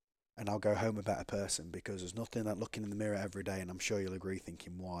 And I'll go home a better person, because there's nothing like looking in the mirror every day, and I'm sure you'll agree,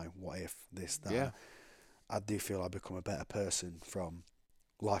 thinking, why, what if, this, that. Yeah. I do feel I've become a better person from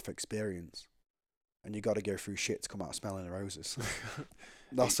life experience. And you got to go through shit to come out smelling the roses.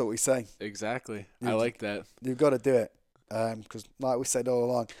 That's what we say. Exactly. I like that. You've got to do it. Because like we said all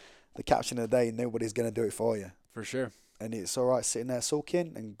along, the caption of the day, nobody's going to do it for you. For sure. And it's all right sitting there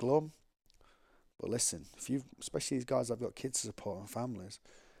sulking and glum. But listen, especially these guys have got kids to support and families.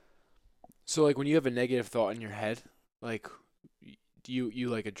 So, like, when you have a negative thought in your head, like, do you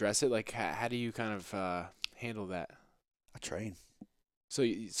like, address it? Like, how do you kind of handle that? I train. So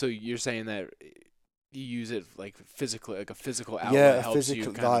you're saying that you use it, like, physically, like a physical outlet Yeah, helps you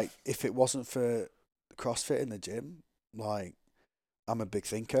physical. kind Like, of... if it wasn't for CrossFit in the gym, like, I'm a big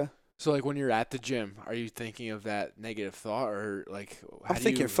thinker. So, like, when you're at the gym, are you thinking of that negative thought, or, like, how I'm do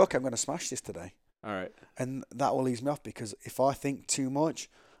thinking, you... fuck, I'm going to smash this today. All right. And that will ease me off, because if I think too much,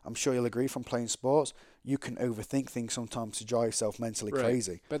 I'm sure you'll agree from playing sports, you can overthink things sometimes to drive yourself mentally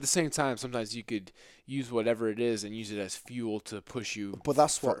crazy. But at the same time, sometimes you could use whatever it is and use it as fuel to push you. But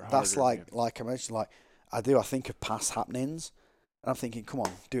that's harder. like I mentioned, like I think of past happenings, and I'm thinking, come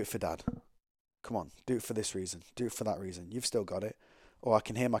on, do it for Dad. Come on, do it for this reason, do it for that reason. You've still got it. Or I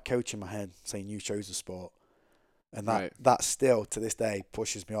can hear my coach in my head saying, you chose the sport. And that still, to this day,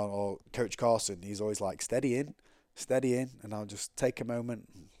 pushes me on. Or Coach Carson, he's always like, steady in. And I'll just take a moment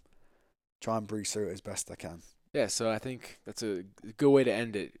and try and breeze through it as best I can. Yeah, so I think that's a good way to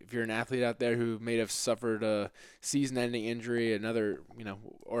end it. If you're an athlete out there who may have suffered a season-ending injury, another,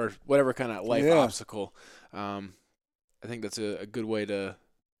 or whatever kind of life obstacle, I think that's a good way to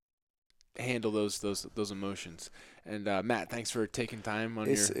handle those emotions. And Matt, thanks for taking time on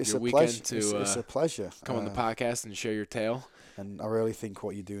your weekend to it's a pleasure. Come on the podcast and share your tale. And I really think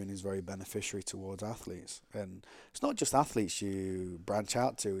what you're doing is very beneficiary towards athletes. And it's not just athletes you branch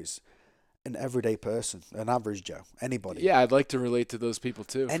out to, it's an everyday person, an average Joe, anybody. Yeah, I'd like to relate to those people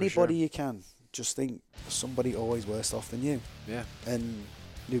too. Anybody you can. Just think somebody always worse off than you. Yeah. And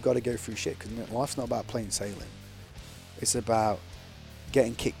you've got to go through shit, because life's not about plain sailing. It's about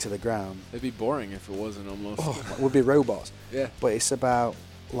getting kicked to the ground. It'd be boring if it wasn't almost. We'd be robots. Yeah. But it's about,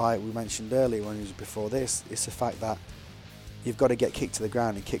 like we mentioned earlier when it was before this, it's the fact that you've got to get kicked to the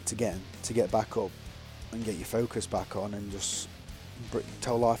ground and kicked again to get back up and get your focus back on and just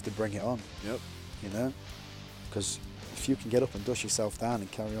tell life to bring it on. Yep. Because if you can get up and dust yourself down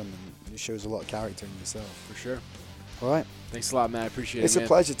and carry on, then it shows a lot of character in yourself. For sure. All right. Thanks a lot, Matt. I appreciate it. It's a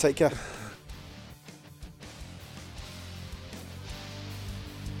pleasure. Take care.